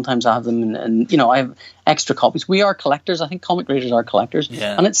them, sometimes I have them in I have extra copies. We are collectors. I think comic readers are collectors.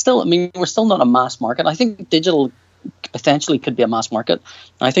 Yeah. And it's still, we're still not a mass market. I think digital potentially could be a mass market.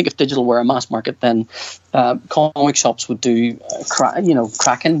 And I think if digital were a mass market, then comic shops would do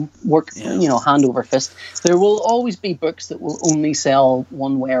cracking work, hand over fist. There will always be books that will only sell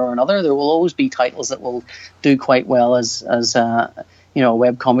one way or another. There will always be titles that will do quite well as a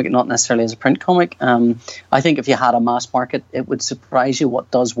web comic, not necessarily as a print comic. I think if you had a mass market, it would surprise you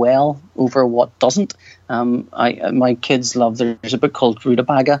what does well over what doesn't. My kids love, there's a book called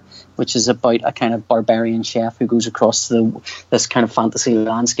Rutabaga, which is about a kind of barbarian chef who goes across this kind of fantasy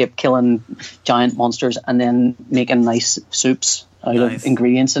landscape, killing giant monsters and then making nice soups out of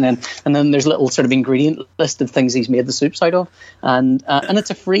ingredients, and then there's a little sort of ingredient list of things he's made the soups out of, and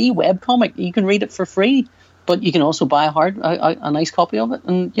it's a free web comic. You can read it for free, but you can also buy a nice copy of it.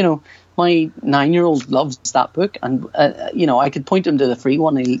 And my 9-year-old loves that book, and I could point him to the free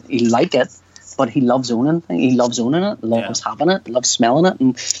one. He'll like it, but he loves owning it. He loves owning it, loves having it, loves smelling it.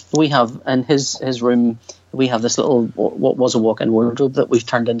 And we have in his room, we have this little, what was a walk-in wardrobe that we've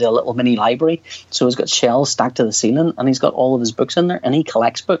turned into a little mini library. So he's got shelves stacked to the ceiling, and he's got all of his books in there, and he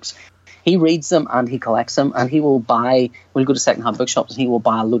collects books. He reads them and he collects them, and we'll go to second-hand bookshops and he will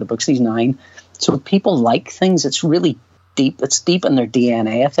buy a load of books. He's 9. So people like things. It's really deep. It's deep in their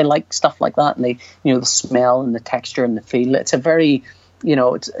DNA if they like stuff like that, and they, the smell and the texture and the feel. It's a very,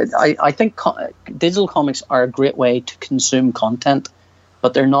 I think digital comics are a great way to consume content,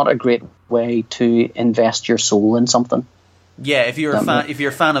 but they're not a great way to invest your soul in something. Yeah, if you're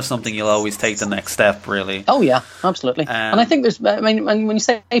a fan of something, you'll always take the next step, really. Oh yeah, absolutely. And I think when you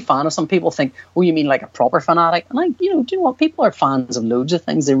say fan of, some people think, oh, you mean like a proper fanatic? And do you know what? People are fans of loads of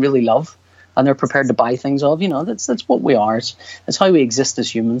things they really love, and they're prepared to buy things of. That's what we are. It's how we exist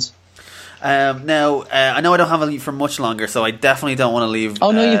as humans. Now, I know I don't have you for much longer, so I definitely don't want to leave.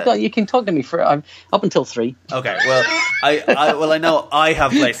 Oh no, you can talk to me for up until 3. Okay, well, I know I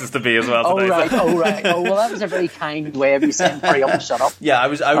have places to be as well today. Oh right. Oh well, that was a very kind way of you saying hurry up and shut up. Yeah, I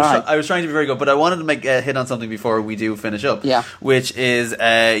was trying to be very good, but I wanted to make a hit on something before we do finish up. Yeah, which is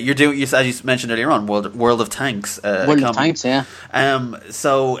as you mentioned earlier on, World of Tanks. World of Tanks, yeah.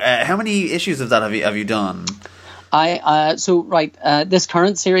 So how many issues of that have you done? This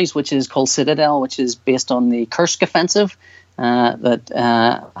current series, which is called Citadel, which is based on the Kursk offensive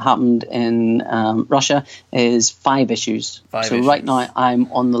that happened in Russia, is 5 issues. Right now I'm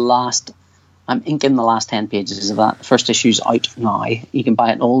inking the last 10 pages of that. The first issue's out now. You can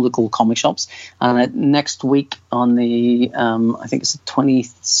buy it in all local comic shops. And next week on the, I think it's the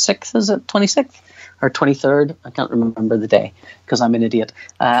 26th, is it? 26th? Or 23rd, I can't remember the day because I'm an idiot.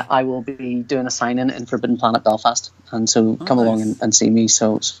 I will be doing a sign-in in Forbidden Planet Belfast, and so come along and see me.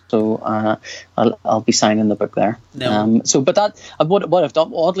 So I'll be signing the book there. No. What I've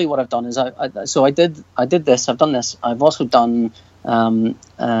done, oddly, what I've done is I did this. I've done this. I've also done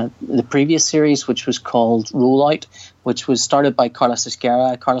the previous series, which was called Rollout, which was started by Carlos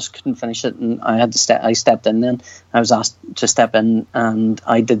Esquerra. Carlos couldn't finish it, and I stepped in. Then I was asked to step in, and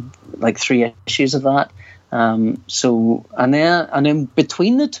I did like 3 issues of that. And then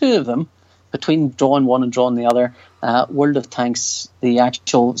between the two of them, between drawing one and drawing the other, World of Tanks,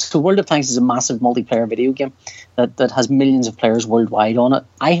 World of Tanks is a massive multiplayer video game that has millions of players worldwide on it.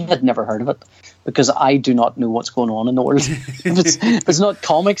 I had never heard of it, because I do not know what's going on in the world. if it's not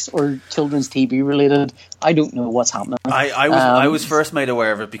comics or children's TV related, I don't know what's happening. I was first made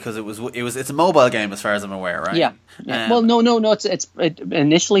aware of it because it's a mobile game as far as I'm aware, right? Yeah. Well, no. It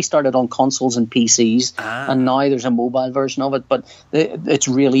initially started on consoles and PCs, and now there's a mobile version of it, but it's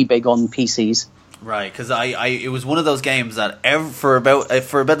really big on PCs. Right, because it was one of those games that for about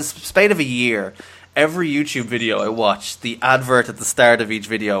the spate of a year, every YouTube video I watched, the advert at the start of each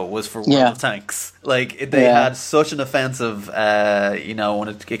video was for World of Tanks. Like they had such an offensive, when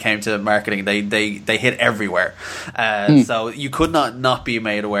it came to marketing, they hit everywhere. So you could not be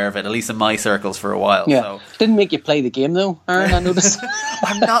made aware of it, at least in my circles, for a while. Yeah. So. Didn't make you play the game though, Aaron, I noticed.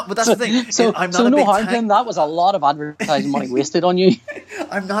 I'm not, but that's the thing. I'm not so a no big harm, Tim. That was a lot of advertising money wasted on you.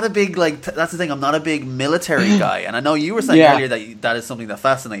 I'm not a big that's the thing. I'm not a big military guy, and I know you were saying earlier that is something that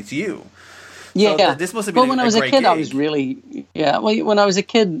fascinates you. Yeah, so this must have been when I was a kid, gig. I was really Well, when I was a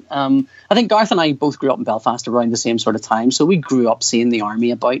kid, I think Garth and I both grew up in Belfast around the same sort of time, so we grew up seeing the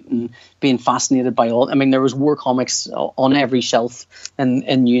army about and being fascinated by all. I mean, there was war comics on every shelf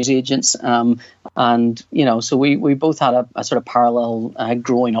in newsagents, and so we both had a sort of parallel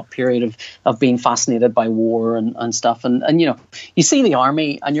growing up period of being fascinated by war and stuff, and you see the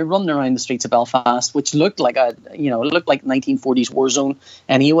army and you're running around the streets of Belfast, which looked like a 1940s war zone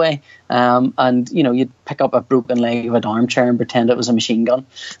anyway. And you'd pick up a broken leg of an armchair and pretend it was a machine gun,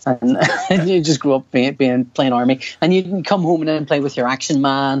 and you just grew up playing army. And you'd come home and then play with your Action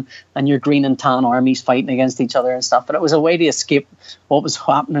Man and your green and tan armies fighting against each other and stuff. But it was a way to escape what was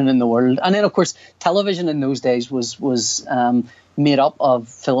happening in the world. And then, of course, television in those days was made up of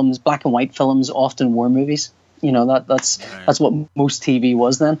films, black and white films, often war movies. That's what most TV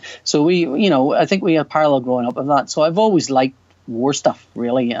was then. So I think we had parallel growing up of that. So I've always liked war stuff,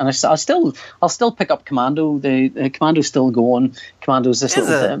 really, and I'll still pick up Commando. The Commando's still going. Commando's this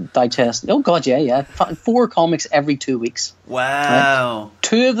little digest. Oh god, yeah. 4 comics every 2 weeks. Wow. Right?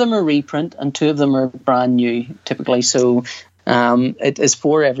 2 of them are reprint and 2 of them are brand new, typically. So it is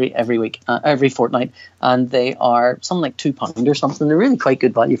 4 every week, every fortnight, and they are something like £2 or something. They're really quite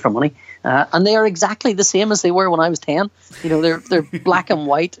good value for money, and they are exactly the same as they were when I was 10. They're black and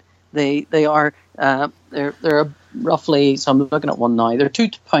white. They are they're roughly, so I'm looking at one now, they're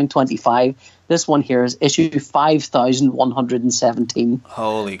 £2.25. This one here is issue 5117.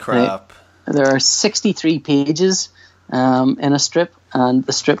 Holy crap. There are 63 pages in a strip, and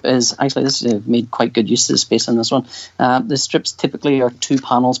the strip is actually, this is made quite good use of the space on this one. The strips typically are 2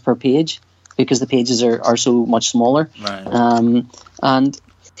 panels per page because the pages are so much smaller. Right. And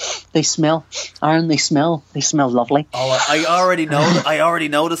they smell, Aaron. They smell lovely. Oh, I already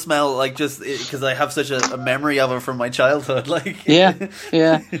know the smell, like, just because I have such a memory of it from my childhood. Like, yeah.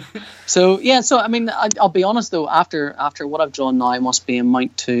 So I mean, I'll be honest though. After what I've drawn now, must be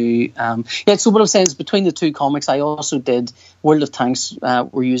amount to So what I'm saying is, between the 2 comics, I also did World of Tanks.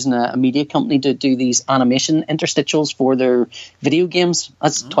 We're using a media company to do these animation interstitials for their video games.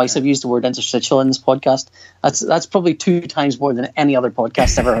 That's twice I've used the word interstitial in this podcast. That's probably 2 times more than any other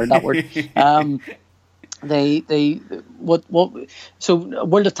podcast ever heard that word. they what so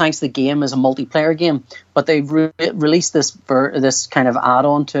World of Tanks, the game, is a multiplayer game, but they've released this kind of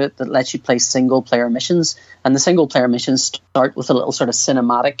add-on to it that lets you play single player missions, and the single player missions start with a little sort of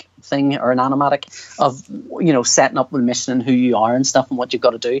cinematic thing or an animatic of setting up the mission and who you are and stuff and what you've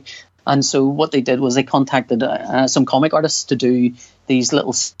got to do. And so what they did was they contacted some comic artists to do these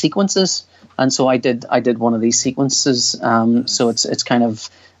little sequences, and so I did one of these sequences. So it's kind of,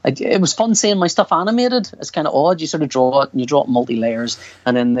 it was fun seeing my stuff animated. It's kind of odd. You sort of draw it and you draw it multi-layers,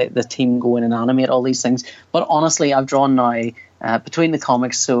 and then the team go in and animate all these things. But honestly, I've drawn now between the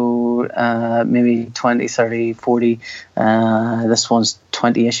comics, so maybe 20, 30, 40. This one's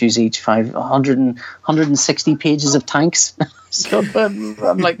 20 issues each, 160 pages of tanks. So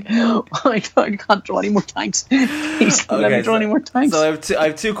I'm like, I can't draw any more tanks. He's not let me draw any more tanks. So I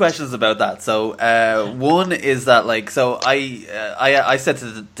have two questions about that. So one is that, like, so I said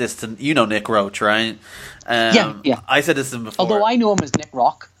this to Nick Roach, right? Yeah. I said this to him before. Although I know him as Nick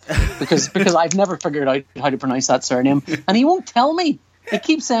Rock because I've never figured out how to pronounce that surname, and he won't tell me. He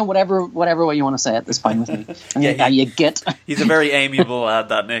keeps saying whatever way you want to say it. That's fine with me. And you get. He's a very amiable lad,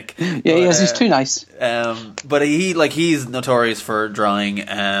 that Nick. Yeah, he is. He's too nice. But he's notorious for drawing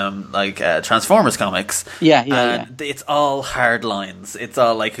Transformers comics. Yeah. It's all hard lines. It's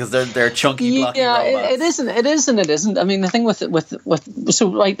all like, because they're chunky, blocky robots. It is and it isn't. I mean, the thing with so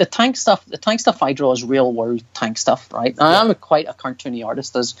like the tank stuff I draw is real world tank stuff, right? And I'm quite a cartoony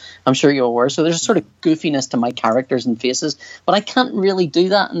artist, as I'm sure you're aware. So there's a sort of goofiness to my characters and faces, but I can't really do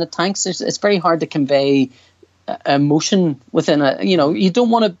that in the tanks. It's very hard to convey emotion within a, you don't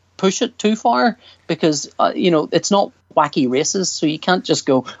want to push it too far because it's not wacky races, so you can't just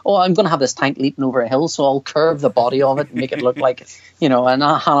go, I'm going to have this tank leaping over a hill, so I'll curve the body of it and make it look like an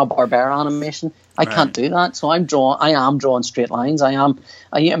Hanna-Barbera animation. I can't do that, so I am drawing straight lines.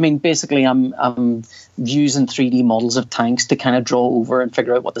 Basically I'm using 3D models of tanks to kind of draw over and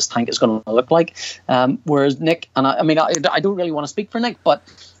figure out what this tank is going to look like. Whereas Nick, and I don't really want to speak for Nick, but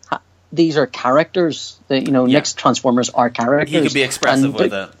these are characters. Nick's Transformers are characters. He can be expressive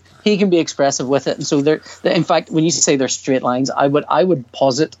with it. He can be expressive with it, and so in fact, when you say they're straight lines, I would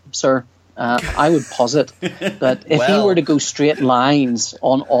posit, sir. I would posit that if he were to go straight lines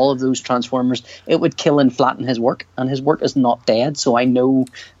on all of those Transformers, it would kill and flatten his work, and his work is not dead. So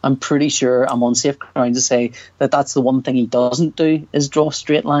I'm pretty sure I'm on safe ground to say that that's the one thing he doesn't do is draw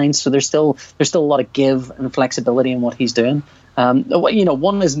straight lines. So there's still a lot of give and flexibility in what he's doing.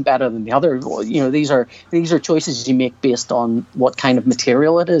 One isn't better than the other. These are choices you make based on what kind of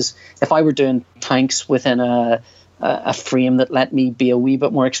material it is. If I were doing tanks within a frame that let me be a wee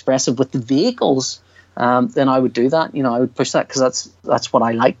bit more expressive with the vehicles, then I would do that. I would push that because that's what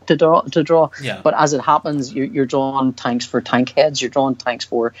I like to draw. Yeah. But as it happens, you're drawing tanks for tank heads. You're drawing tanks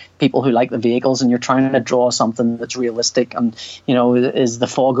for people who like the vehicles, and you're trying to draw something that's realistic and is the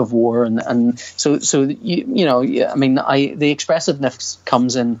fog of war. And so the expressiveness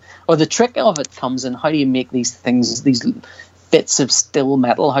comes in, or the trick of it comes in. How do you make these things, these bits of still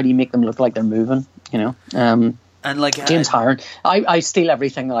metal? How do you make them look like they're moving? And like James Harren, I steal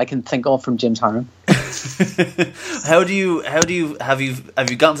everything that I can think of from James Harren. Have you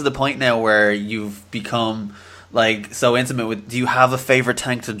gotten to the point now where you've become like so intimate with? Do you have a favorite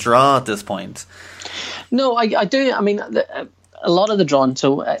tank to draw at this point? No, I do. I mean, a lot of the drawing.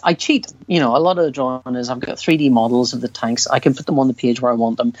 So I cheat. A lot of the drawing is I've got 3D models of the tanks. I can put them on the page where I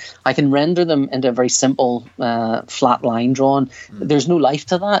want them. I can render them into a very simple flat line drawing. There's no life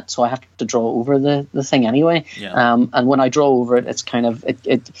to that, so I have to draw over the thing anyway. Yeah. And when I draw over it, it's kind of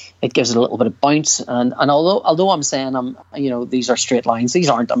it gives it a little bit of bounce. And although I'm saying these are straight lines, these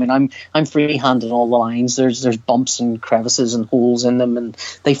aren't. I mean, I'm free-handing all the lines. There's bumps and crevices and holes in them, and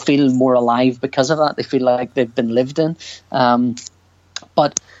they feel more alive because of that. They feel like they've been lived in.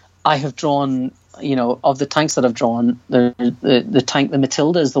 But I have drawn, of the tanks that I've drawn, the tank, the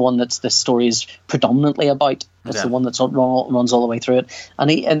Matilda, is the one that's the story is predominantly about. It's the one that runs all the way through it. And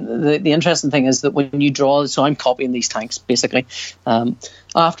the interesting thing is that when you draw, so I'm copying these tanks basically.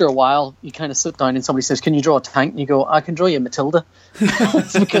 After a while, you kind of sit down and somebody says, "Can you draw a tank?" And you go, "I can draw you a Matilda,"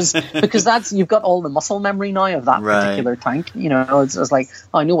 because that's, you've got all the muscle memory now of that particular tank. It's like,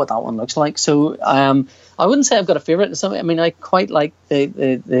 I know what that one looks like. So I wouldn't say I've got a favorite. I mean, I quite like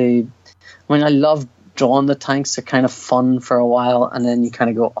I love drawing the tanks. They're kind of fun for a while, and then you kind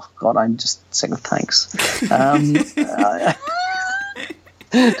of go, "Oh God, I'm just sick of tanks."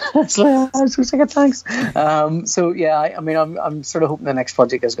 I'm so sick of tanks. So yeah, I'm sort of hoping the next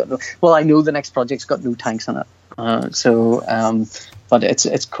project has got I know the next project's got no tanks in it. but it's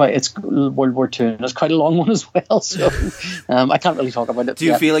World War II, and it's quite a long one as well. So I can't really talk about it. Do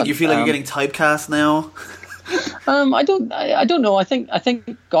you feel like you're getting typecast now? I don't know. I think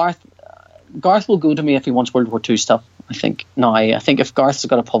Garth will go to me if he wants World War II stuff. I think if Garth's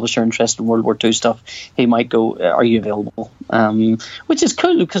got a publisher interested in World War II stuff, he might go, "Are you available?" Which is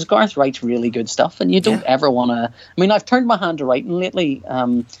cool because Garth writes really good stuff, and you don't ever want to. I mean, I've turned my hand to writing lately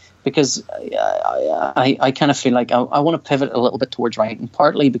because I kind of feel like I want to pivot a little bit towards writing,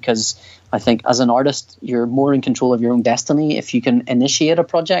 partly because I think as an artist you're more in control of your own destiny if you can initiate a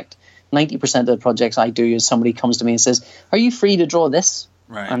project. 90% of the projects I do is somebody comes to me and says, "Are you free to draw this?"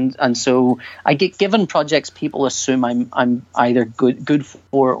 Right. And so I get given projects people assume I'm either good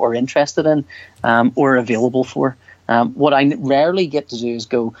for or interested in or available for. What I rarely get to do is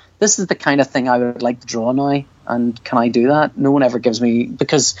go, "This is the kind of thing I would like to draw now, and can I do that?" No one ever gives me,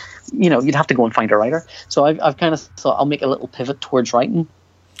 because you'd have to go and find a writer. So I've kind of thought I'll make a little pivot towards writing.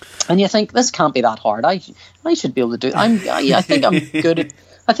 And you think this can't be that hard. I should be able to do it. I think I'm good at.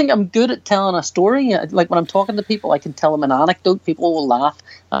 I think I'm good at telling a story. Like when I'm talking to people, I can tell them an anecdote. People will laugh,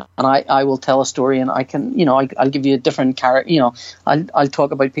 and I will tell a story, and I can, I'll give you a different character. I'll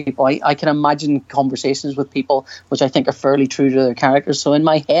talk about people. I can imagine conversations with people which I think are fairly true to their characters. So in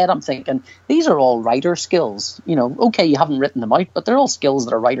my head, I'm thinking these are all writer skills. Okay, you haven't written them out, but they're all skills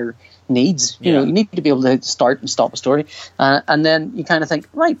that a writer needs. You need to be able to start and stop a story, and then you kind of think,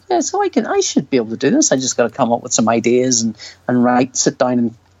 right, so I should be able to do this. I just got to come up with some ideas and sit down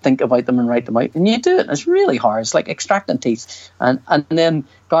and think about them and write them out, and you do it. It's really hard. It's like extracting teeth. And then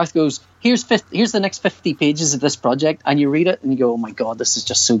Garth goes, here's the next 50 pages of this project, and you read it and you go, "Oh my god, this is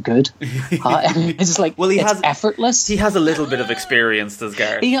just so good." It's just like, it's effortless. He has a little bit of experience, does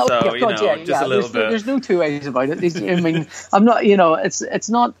Garth? Just a little bit. There's no two ways about it. I mean, I'm not. It's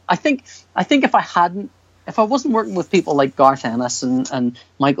not. I think if I wasn't working with people like Garth Ennis and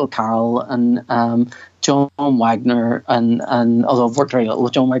Michael Carroll and John Wagner and although I've worked very little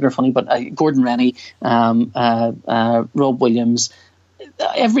with John Wagner, funny, but Gordon Rennie, Rob Williams,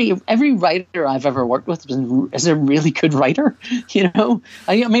 every writer I've ever worked with is a really good writer.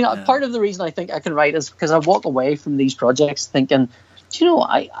 Part of the reason I think I can write is because I walk away from these projects thinking,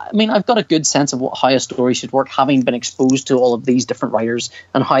 I mean, I've got a good sense of how a story should work, having been exposed to all of these different writers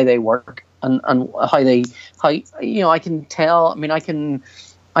and how they work and how I can tell. I mean,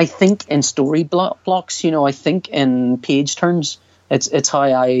 I think in story blocks. I think in page turns. It's how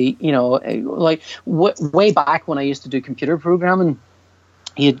I way back when I used to do computer programming.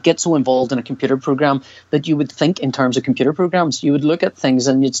 You'd get so involved in a computer program that you would think in terms of computer programs. You would look at things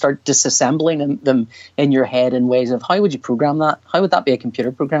and you'd start disassembling them in your head in ways of, how would you program that? How would that be a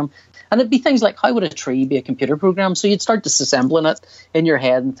computer program? And it'd be things like, how would a tree be a computer program? So you'd start disassembling it in your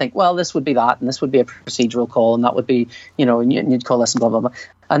head and think, well, this would be that, and this would be a procedural call, and that would be, and you'd call this and blah, blah, blah.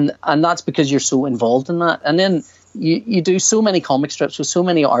 And that's because you're so involved in that. And then you do so many comic strips with so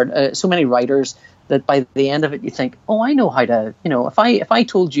many writers that by the end of it, you think, oh, I know how to, if I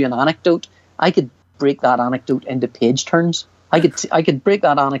told you an anecdote, I could break that anecdote into page turns. I could break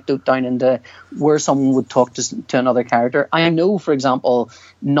that anecdote down into where someone would talk to another character. I know, for example,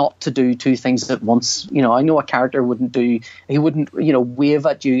 not to do two things at once. I know a character wouldn't wave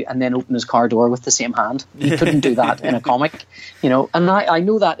at you and then open his car door with the same hand. He couldn't do that in a comic, and I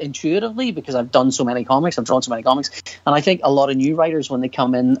know that intuitively because I've done so many comics, I've drawn so many comics, and I think a lot of new writers, when they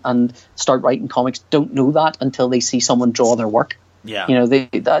come in and start writing comics, don't know that until they see someone draw their work. Yeah,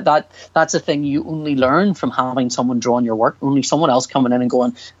 that's a thing you only learn from having someone drawing your work. Only someone else coming in and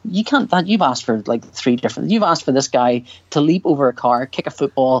going, you can't. That you've asked for like you've asked for this guy to leap over a car, kick a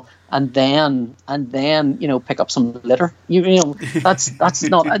football, and then pick up some litter.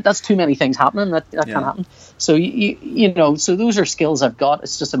 That's too many things happening. That can't happen. So so those are skills I've got.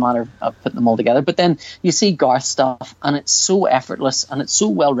 It's just a matter of putting them all together. But then you see Garth stuff, and it's so effortless, and it's so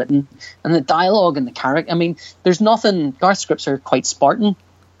well written, and the dialogue and the character. I mean, there's nothing. Garth scripts are quite Spartan.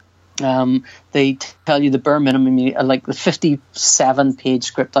 They tell you the bare minimum. Like the 57-page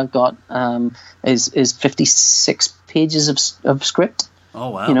script I've got is 56 pages of script. Oh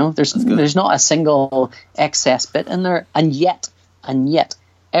wow! There's not a single excess bit in there, and yet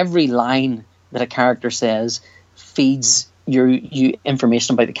every line that a character says feeds you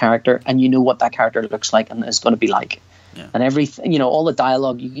information about the character, and you know what that character looks like and is going to be like. Yeah. And everything, all the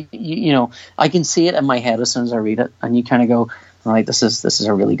dialogue, you I can see it in my head as soon as I read it, and you kind of go, right, this is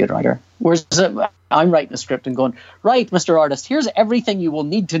a really good writer. Whereas I'm writing a script and going, right, Mr. Artist, here's everything you will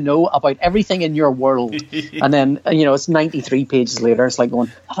need to know about everything in your world. And then, it's 93 pages later. It's like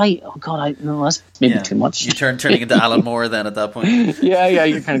going, oh God, no, that's maybe too much. You're turning into Alan Moore then at that point. Yeah,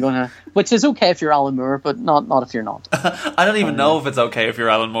 you're kind of going, which is okay if you're Alan Moore, but not if you're not. I don't even know if it's okay if you're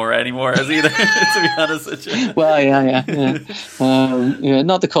Alan Moore anymore, as either, to be honest with you. Well, yeah.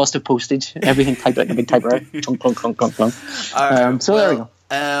 Not the cost of postage. Everything typed out in a big typewriter. Clunk, clunk, clunk, clunk, clunk. So there we go.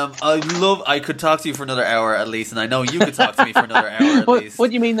 I could talk to you for another hour at least, and I know you could talk to me for another hour at least.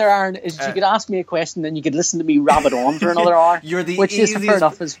 What you mean there, Aaron, is you could ask me a question and you could listen to me rabbit on for another hour. You're the which easiest, is fair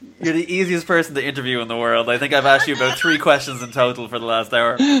enough. You're the easiest person to interview in the world. I think I've asked you about 3 questions in total for the last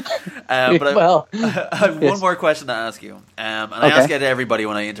hour. But I have one more question to ask you, and I ask it to everybody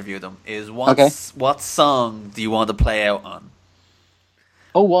when I interview them: is what song do you want to play out on?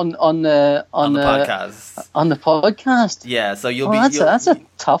 Oh, on the podcast. On the podcast. Yeah, so that's a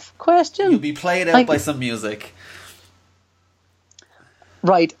tough question. You'll be played out by some music.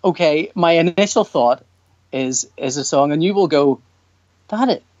 Right. Okay. My initial thought is a song, and you will go,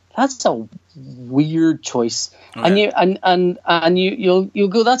 that's a weird choice. Okay. And you'll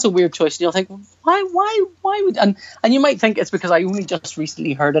go, that's a weird choice, and you'll think, why would, and you might think it's because I only just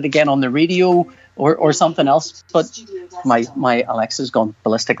recently heard it again on the radio or something else, but my Alexa's gone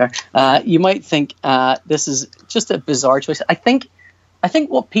ballistic there. You might think this is just a bizarre choice. I think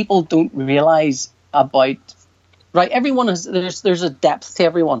what people don't realize about, right, everyone is, there's a depth to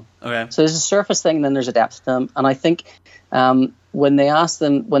everyone. Okay. So there's a surface thing, and then there's a depth to them, and I think when they ask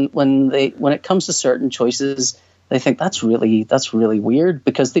them, when it comes to certain choices, they think that's really weird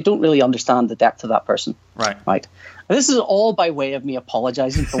because they don't really understand the depth of that person. Right. And this is all by way of me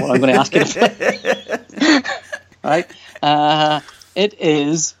apologizing for what I'm going to ask you to play. Right. It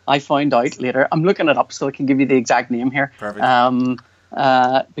is, I found out later, I'm looking it up so I can give you the exact name here. Perfect.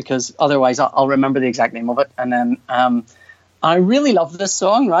 Because otherwise I'll remember the exact name of it. And then I really love this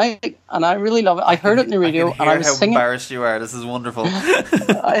song, right? And I really love it. I heard it in the radio and I was singing. How embarrassed you are. This is wonderful.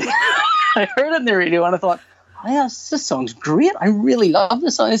 I heard it in the radio and I thought, this song's great. I really love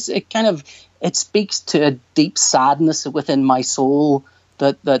this song. It speaks to a deep sadness within my soul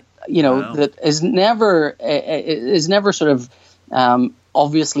that is never sort of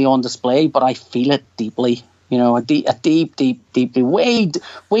obviously on display, but I feel it deeply. A deeply, way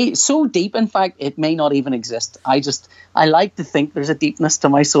so deep. In fact, it may not even exist. I like to think there's a deepness to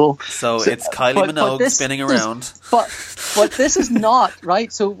my soul. So it's Kylie Minogue spinning around. But this is not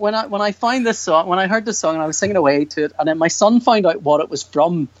right. So when I find this song, when I heard this song and I was singing away to it, and then my son found out what it was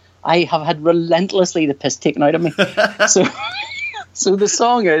from, I have had relentlessly the piss taken out of me. So the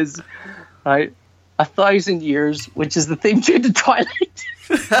song is right. 1,000 Years, which is the theme tune to Twilight.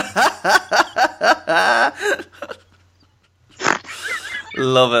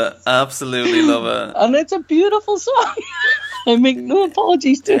 Love it, absolutely love it, and it's a beautiful song. I make no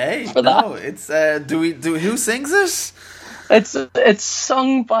apologies for that. No, it's who sings it? It's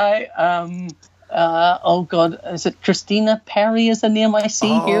sung by oh God, is it Christina Perri? Is the name I see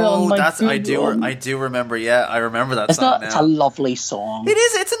here on my Google? I do remember. Yeah, I remember that song. It's a lovely song. It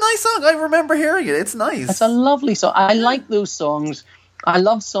is. It's a nice song. I remember hearing it. It's nice. It's a lovely song. I like those songs. I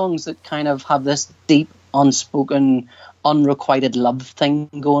love songs that kind of have this deep, unspoken, unrequited love thing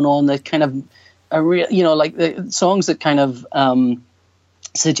going on. That kind of, like the songs that kind of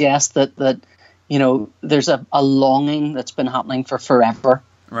suggest that there's a longing that's been happening for forever.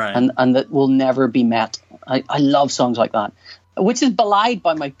 Right. And that will never be met. I love songs like that, which is belied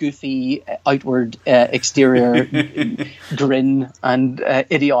by my goofy outward exterior grin and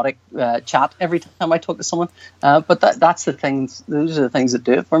idiotic chat every time I talk to someone. But that's the things. Those are the things that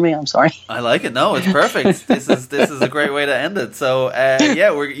do it for me. I'm sorry. I like it. No, it's perfect. This is a great way to end it. So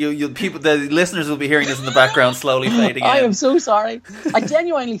the listeners will be hearing this in the background slowly fading in. I am so sorry. I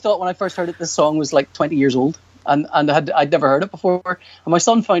genuinely thought when I first heard it, this song was like 20 years old. And I'd never heard it before. And my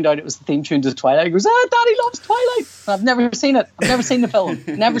son found out it was the theme tune to Twilight. He goes, Daddy loves Twilight. And I've never seen it. I've never seen the film.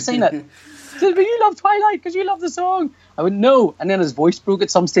 Never seen it. He said, but you love Twilight because you love the song. I went, no. And then his voice broke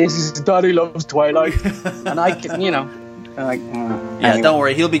at some stage. He says, Daddy loves Twilight. And I can, anyway. Don't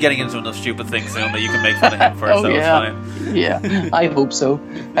worry. He'll be getting into enough stupid things soon that you can make fun of him for it. It's fine. Yeah, I hope so.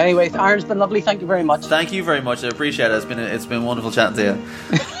 Anyway, Aaron, it's been lovely. Thank you very much. Thank you very much. I appreciate it. It's been wonderful chatting to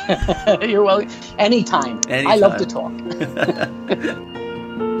you. You're welcome. Anytime. I love to talk.